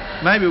quite well.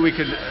 Maybe we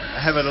could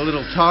have it a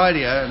little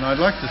tidier, and I'd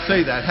like to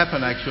see that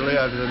happen actually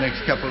over the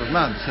next couple of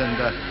months, and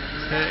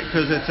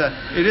because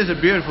it is a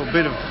beautiful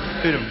bit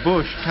of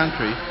bush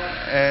country,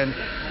 and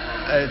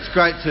it's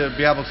great to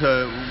be able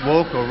to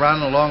walk or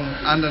run along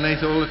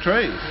underneath all the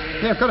trees.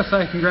 Yeah, I've got to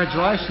say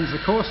congratulations.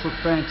 The course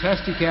looks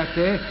fantastic out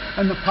there,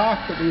 and the park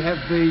that we have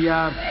the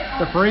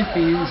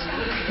briefing is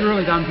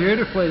really done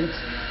beautifully.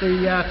 It's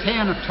the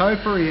town of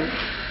Topiary at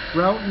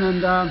Railton,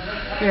 and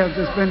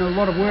there's been a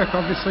lot of work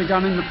obviously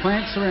done in the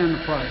plants around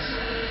the place.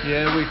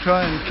 Yeah, we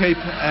try and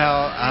keep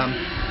our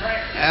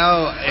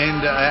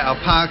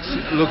parks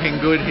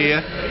looking good here,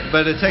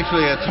 but it's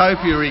actually a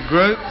topiary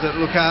group that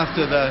look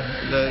after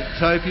the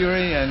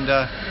topiary, and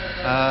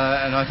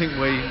I think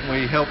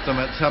we help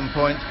them at some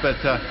points. But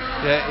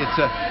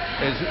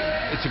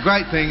it's a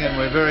great thing, and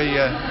we're very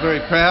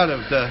proud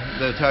of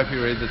the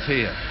topiary that's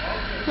here.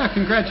 No,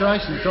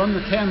 congratulations, John. The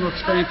town looks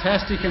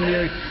fantastic, and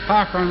the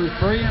park run was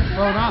brilliant.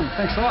 Well done.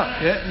 Thanks a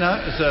lot. Yeah, no,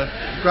 it's a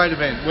great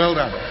event. Well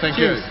done. Thank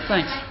Cheers. you.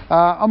 Thanks.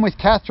 I'm with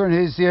Catherine,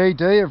 who's the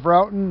ED of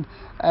Railton,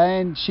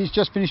 and she's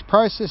just finished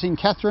processing.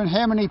 Catherine,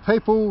 how many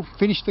people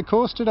finished the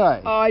course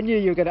today? I knew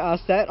you were going to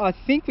ask that. I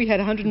think we had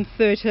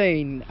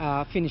 113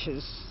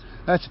 finishers.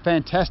 That's a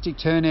fantastic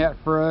turnout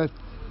for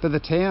the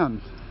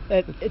town.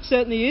 It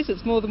certainly is.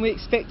 It's more than we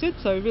expected,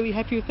 so really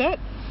happy with that.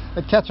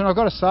 But Catherine, I've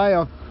got to say,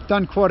 I've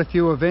done quite a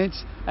few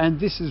events, and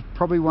this is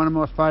probably one of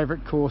my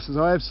favourite courses.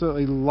 I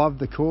absolutely love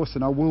the course,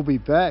 and I will be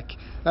back.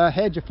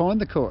 How'd you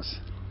find the course?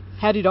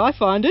 How did I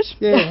find it?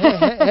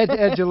 Yeah,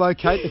 how'd you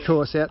locate the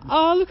course out?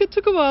 Oh, look, it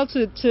took a while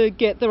to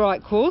get the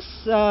right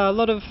course. A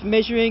lot of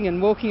measuring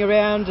and walking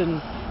around,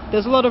 and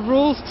there's a lot of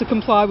rules to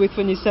comply with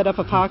when you set up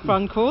a park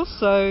run course.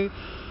 So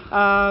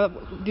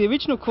the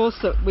original course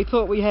that we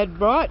thought we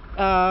had right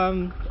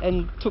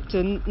and took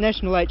to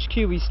National HQ,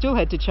 we still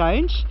had to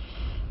change.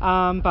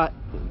 But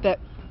that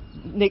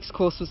next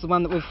course was the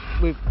one that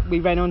we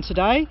ran on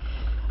today.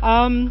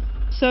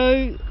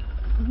 So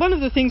one of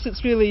the things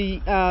that's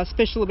really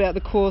special about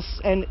the course,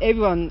 and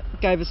everyone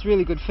gave us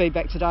really good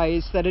feedback today,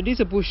 is that it is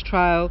a bush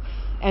trail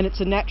and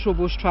it's a natural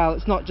bush trail.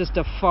 It's not just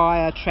a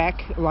fire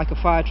track, like a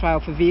fire trail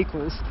for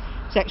vehicles.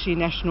 It's actually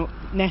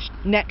a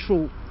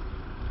natural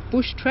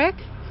bush track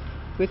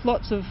with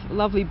lots of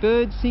lovely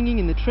birds singing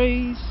in the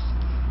trees,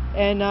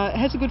 and it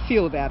has a good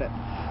feel about it.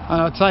 And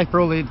I'd say for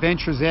all the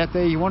adventurers out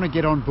there, you want to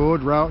get on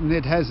board Railton.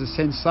 It has a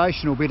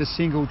sensational bit of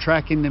single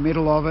track in the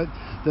middle of it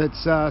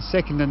that's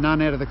second to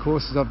none out of the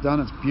courses I've done.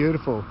 It's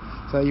beautiful.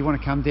 So you want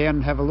to come down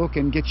and have a look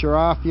and get your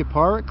R for your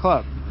pirate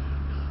club.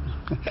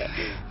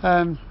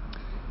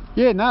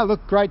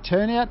 Great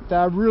turnout.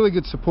 Really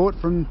good support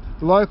from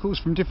the locals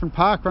from different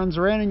park runs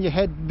around, and you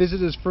had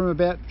visitors from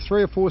about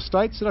 3 or 4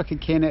 states that I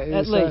could count out.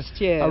 At least,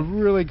 yeah. A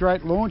really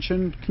great launch,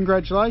 and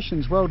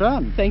congratulations. Well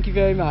done. Thank you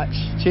very much.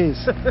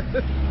 Cheers.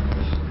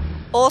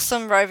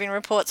 Awesome roving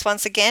reports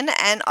once again,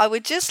 and I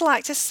would just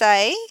like to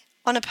say,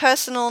 on a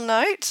personal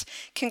note,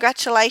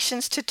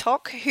 congratulations to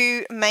Tok,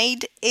 who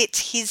made it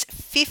his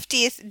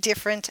 50th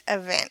different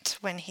event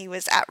when he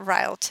was at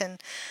Railton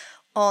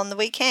on the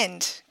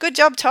weekend. Good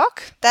job,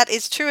 Tok. That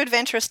is true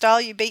adventurer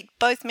style. You beat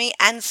both me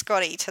and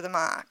Scotty to the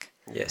mark.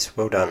 Yes,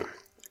 well done.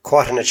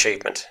 Quite an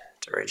achievement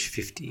to reach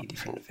 50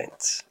 different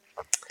events.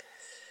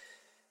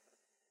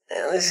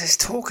 Now there's this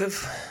talk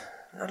of,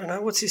 I don't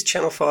know, what's this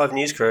Channel 5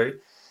 news crew?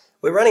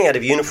 We're running out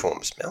of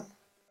uniforms, Mel.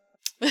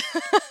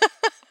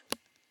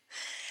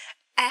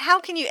 How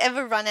can you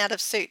ever run out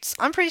of suits?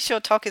 I'm pretty sure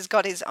Tok has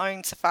got his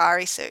own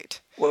safari suit.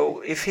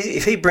 Well, if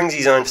he brings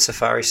his own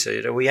safari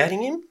suit, are we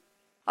adding him?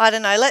 I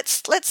don't know.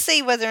 Let's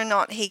see whether or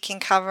not he can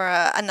cover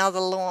another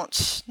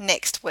launch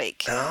next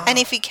week. Oh. And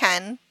if he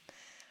can,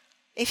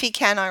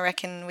 I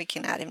reckon we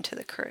can add him to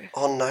the crew.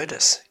 On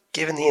notice,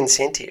 given the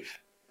incentive.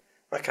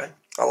 Okay,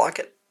 I like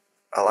it.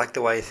 I like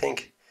the way you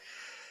think.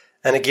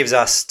 And it gives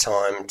us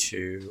time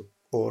to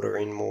order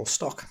in more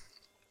stock.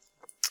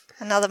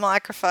 Another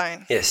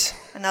microphone. Yes.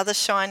 Another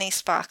shiny,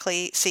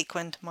 sparkly,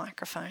 sequined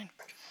microphone.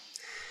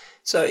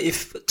 So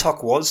if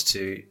Tok was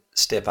to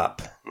step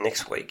up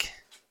next week,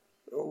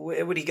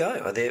 where would he go?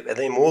 Are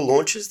there more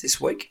launches this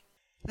week?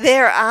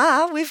 There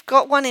are. We've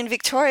got one in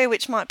Victoria,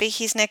 which might be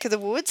his neck of the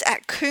woods,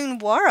 at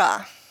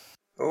Coonawarra.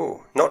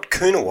 Oh, not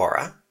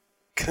Coonawarra.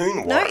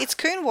 Coonawarra. No, it's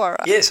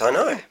Coonawarra. Yes, I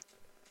know.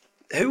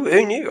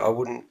 Who knew? I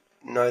wouldn't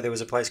know there was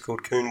a place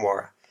called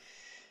Coonawarra.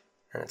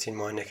 And it's in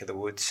my neck of the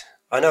woods.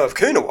 I know of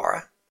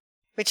Coonawarra.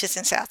 Which is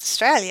in South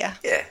Australia.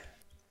 Yeah.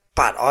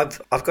 But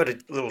I've got a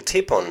little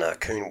tip on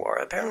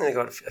Coonawarra. Apparently they've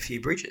got a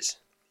few bridges.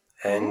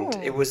 And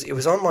it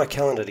was on my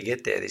calendar to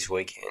get there this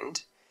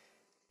weekend.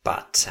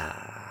 But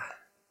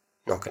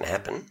not going to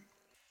happen.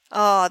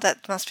 Oh,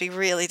 that must be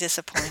really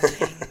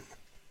disappointing.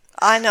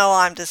 I know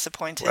I'm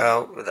disappointed.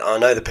 Well, I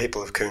know the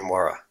people of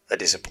Coonawarra are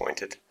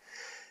disappointed.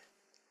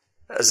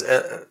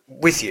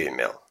 With you,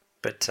 Mel.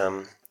 But,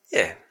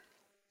 yeah.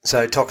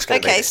 So Tok's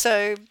going to be there. Okay,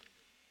 so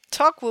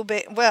Tok will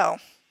be... Well,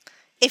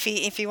 if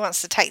he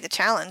wants to take the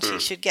challenge, he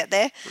should get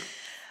there.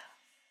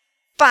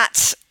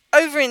 But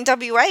over in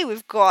WA,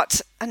 we've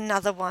got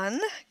another one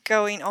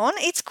going on.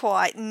 It's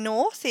quite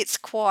north. It's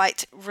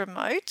quite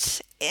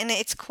remote. And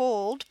it's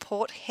called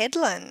Port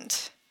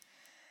Hedland.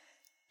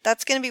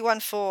 That's going to be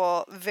one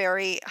for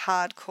very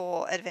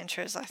hardcore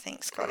adventurers, I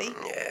think, Scotty.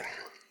 Yeah.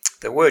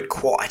 The word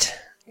quite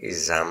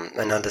is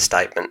an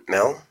understatement,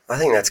 Mel. I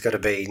think that's got to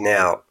be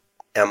now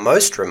our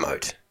most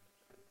remote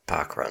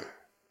parkrun.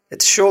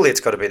 Surely it's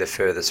got to be the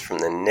furthest from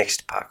the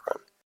next parkrun.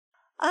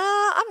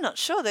 I'm not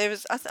sure.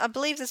 I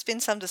believe there's been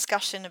some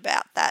discussion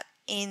about that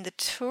in the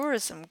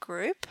tourism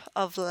group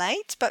of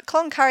late, but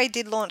Cloncurry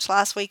did launch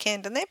last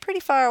weekend and they're pretty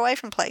far away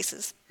from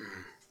places.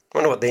 I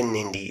wonder what their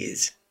Nindy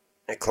is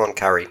at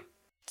Cloncurry.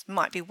 It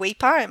might be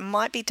Weipa, it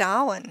might be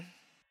Darwin.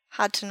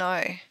 Hard to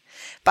know.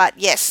 But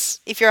yes,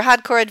 if you're a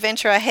hardcore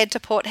adventurer, head to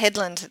Port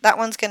Hedland. That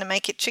one's going to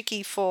make it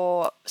tricky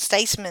for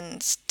statesmen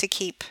to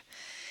keep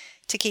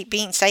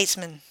being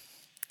statesmen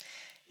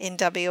in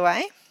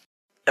WA.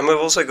 And we've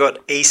also got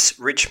East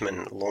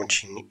Richmond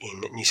launching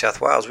in New South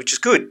Wales, which is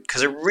good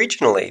because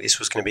originally this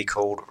was going to be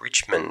called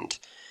Richmond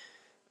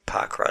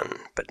Parkrun,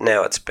 but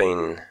now it's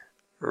been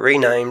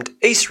renamed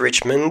East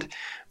Richmond,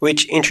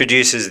 which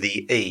introduces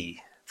the E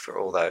for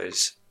all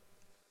those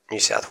New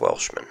South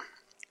Welshmen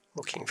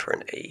looking for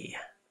an E.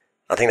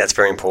 I think that's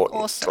very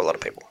important to a lot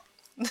of people.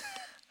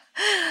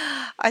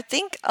 I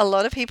think a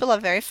lot of people are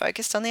very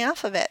focused on the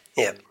alphabet.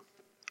 Yep.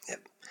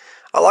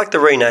 I like the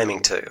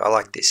renaming too. I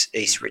like this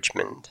East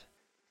Richmond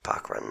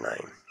parkrun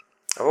name.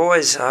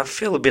 I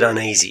feel a bit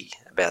uneasy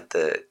about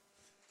the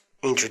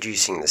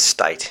introducing the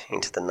state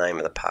into the name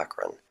of the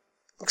parkrun.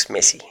 Looks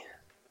messy.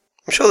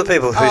 I'm sure the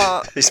people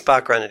whose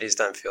parkrun it is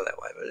don't feel that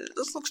way, but it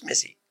just looks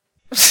messy.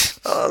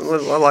 I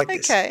like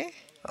this. Okay.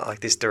 I like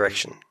this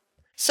direction.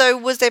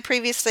 So is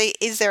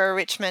there a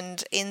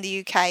Richmond in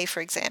the UK, for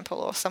example,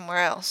 or somewhere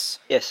else?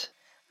 Yes.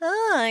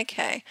 Ah,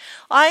 okay.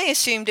 I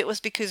assumed it was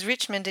because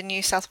Richmond in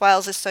New South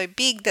Wales is so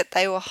big that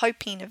they were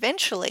hoping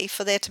eventually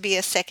for there to be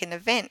a second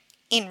event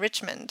in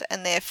Richmond,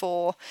 and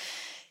therefore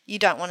you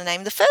don't want to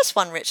name the first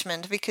one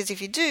Richmond, because if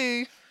you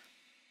do,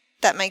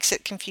 that makes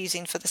it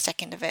confusing for the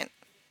second event.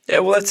 Yeah,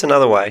 well, that's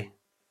another way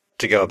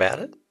to go about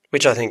it,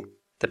 which I think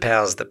the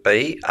powers that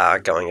be are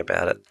going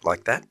about it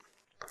like that.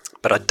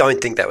 But I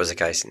don't think that was the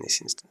case in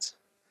this instance.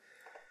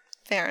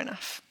 Fair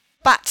enough.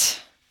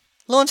 But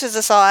launches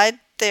aside,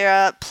 there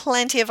are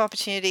plenty of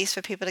opportunities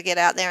for people to get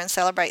out there and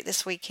celebrate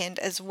this weekend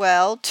as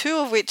well, 2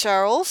 of which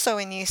are also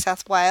in New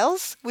South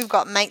Wales. We've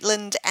got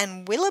Maitland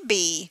and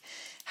Willoughby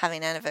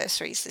having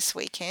anniversaries this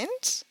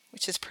weekend,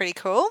 which is pretty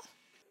cool.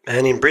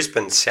 And in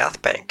Brisbane,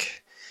 South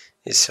Bank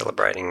is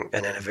celebrating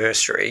an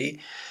anniversary.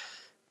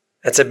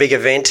 That's a big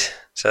event,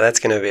 so that's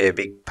going to be a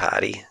big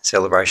party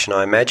celebration,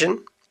 I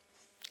imagine.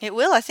 It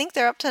will. I think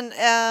they're up to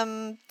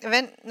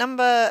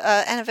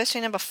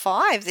anniversary number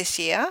 5 this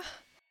year.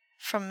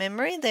 From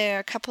memory, they're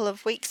a couple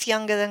of weeks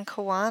younger than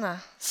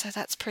Kawana, so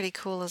that's pretty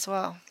cool as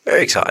well.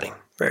 Very exciting,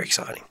 very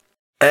exciting.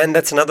 And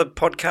that's another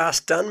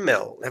podcast done,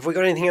 Mel. Have we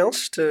got anything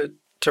else to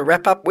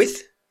wrap up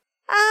with?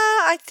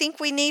 I think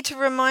we need to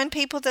remind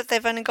people that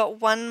they've only got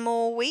 1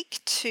 more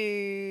week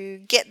to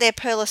get their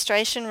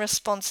perlustration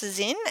responses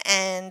in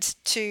and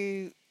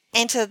to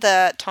enter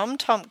the Tom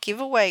Tom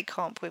giveaway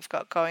comp we've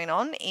got going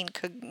on in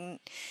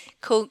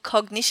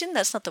cognition.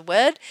 That's not the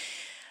word.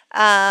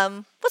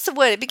 What's the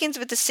word? It begins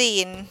with a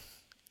C, and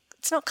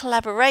it's not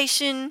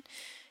collaboration.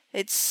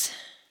 It's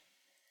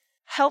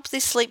help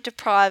this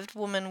sleep-deprived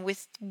woman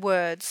with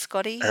words,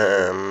 Scotty.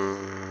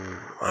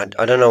 I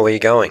don't know where you're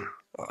going.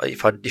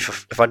 If I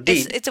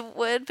did, it's a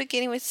word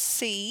beginning with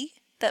C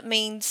that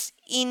means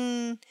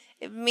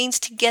it means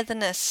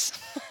togetherness.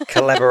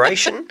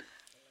 Collaboration?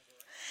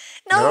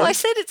 No, I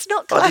said it's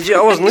not collaboration. Oh, did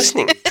you? I wasn't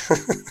listening.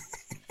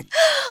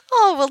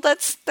 Oh, well,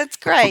 that's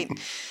great.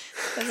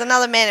 There's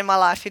another man in my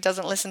life who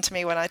doesn't listen to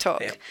me when I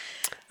talk. Yeah.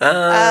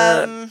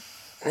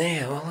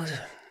 Well,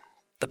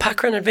 the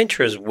Parkrun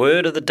Adventurer's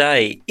word of the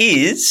day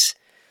is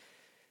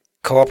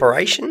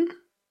cooperation.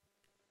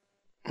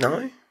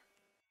 No?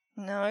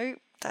 No,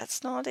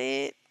 that's not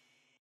it.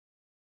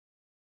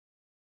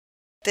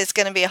 There's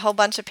going to be a whole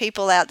bunch of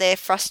people out there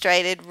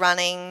frustrated,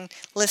 running,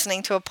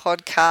 listening to a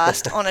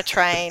podcast on a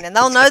train, and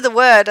they'll know the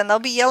word and they'll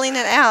be yelling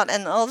it out,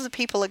 and all the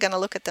people are going to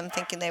look at them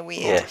thinking they're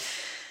weird.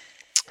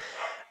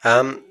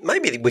 Yeah.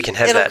 Maybe we can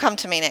have It'll that. come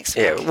to me next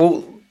week. Yeah,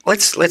 well,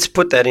 let's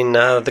put that in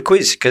the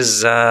quiz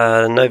because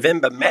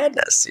November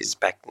Madness is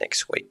back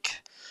next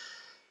week.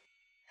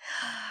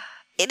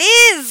 It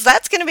is.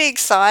 That's going to be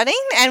exciting.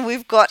 And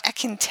we've got a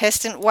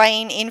contestant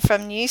weighing in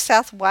from New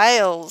South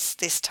Wales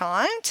this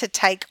time to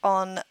take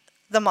on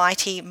the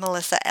mighty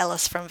Melissa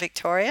Ellis from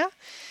Victoria.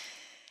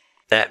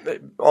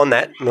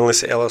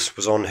 Melissa Ellis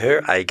was on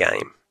her A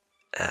game,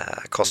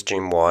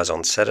 costume-wise,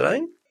 on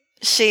Saturday.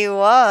 She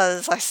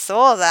was. I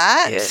saw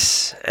that.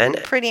 Yes. And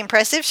pretty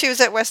impressive. She was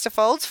at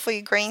Westerfolds for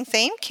your green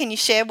theme. Can you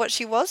share what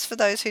she was for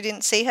those who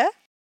didn't see her?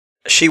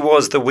 She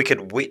was the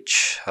Wicked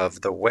Witch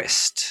of the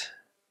West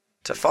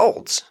to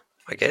Folds,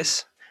 I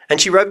guess.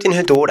 And she roped in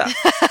her daughter,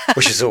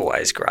 which is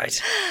always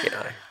great, you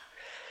know.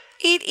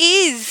 It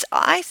is.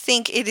 I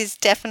think it is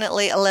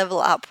definitely a level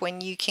up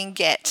when you can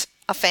get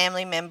a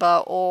family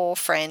member or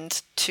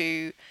friend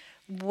to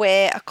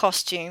wear a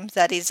costume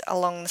that is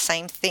along the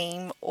same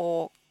theme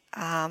or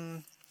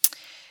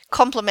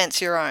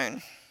complements your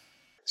own.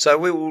 So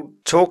we will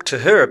talk to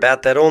her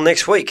about that all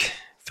next week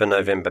for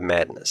November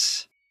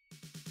Madness.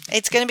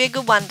 It's going to be a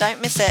good one.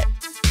 Don't miss it.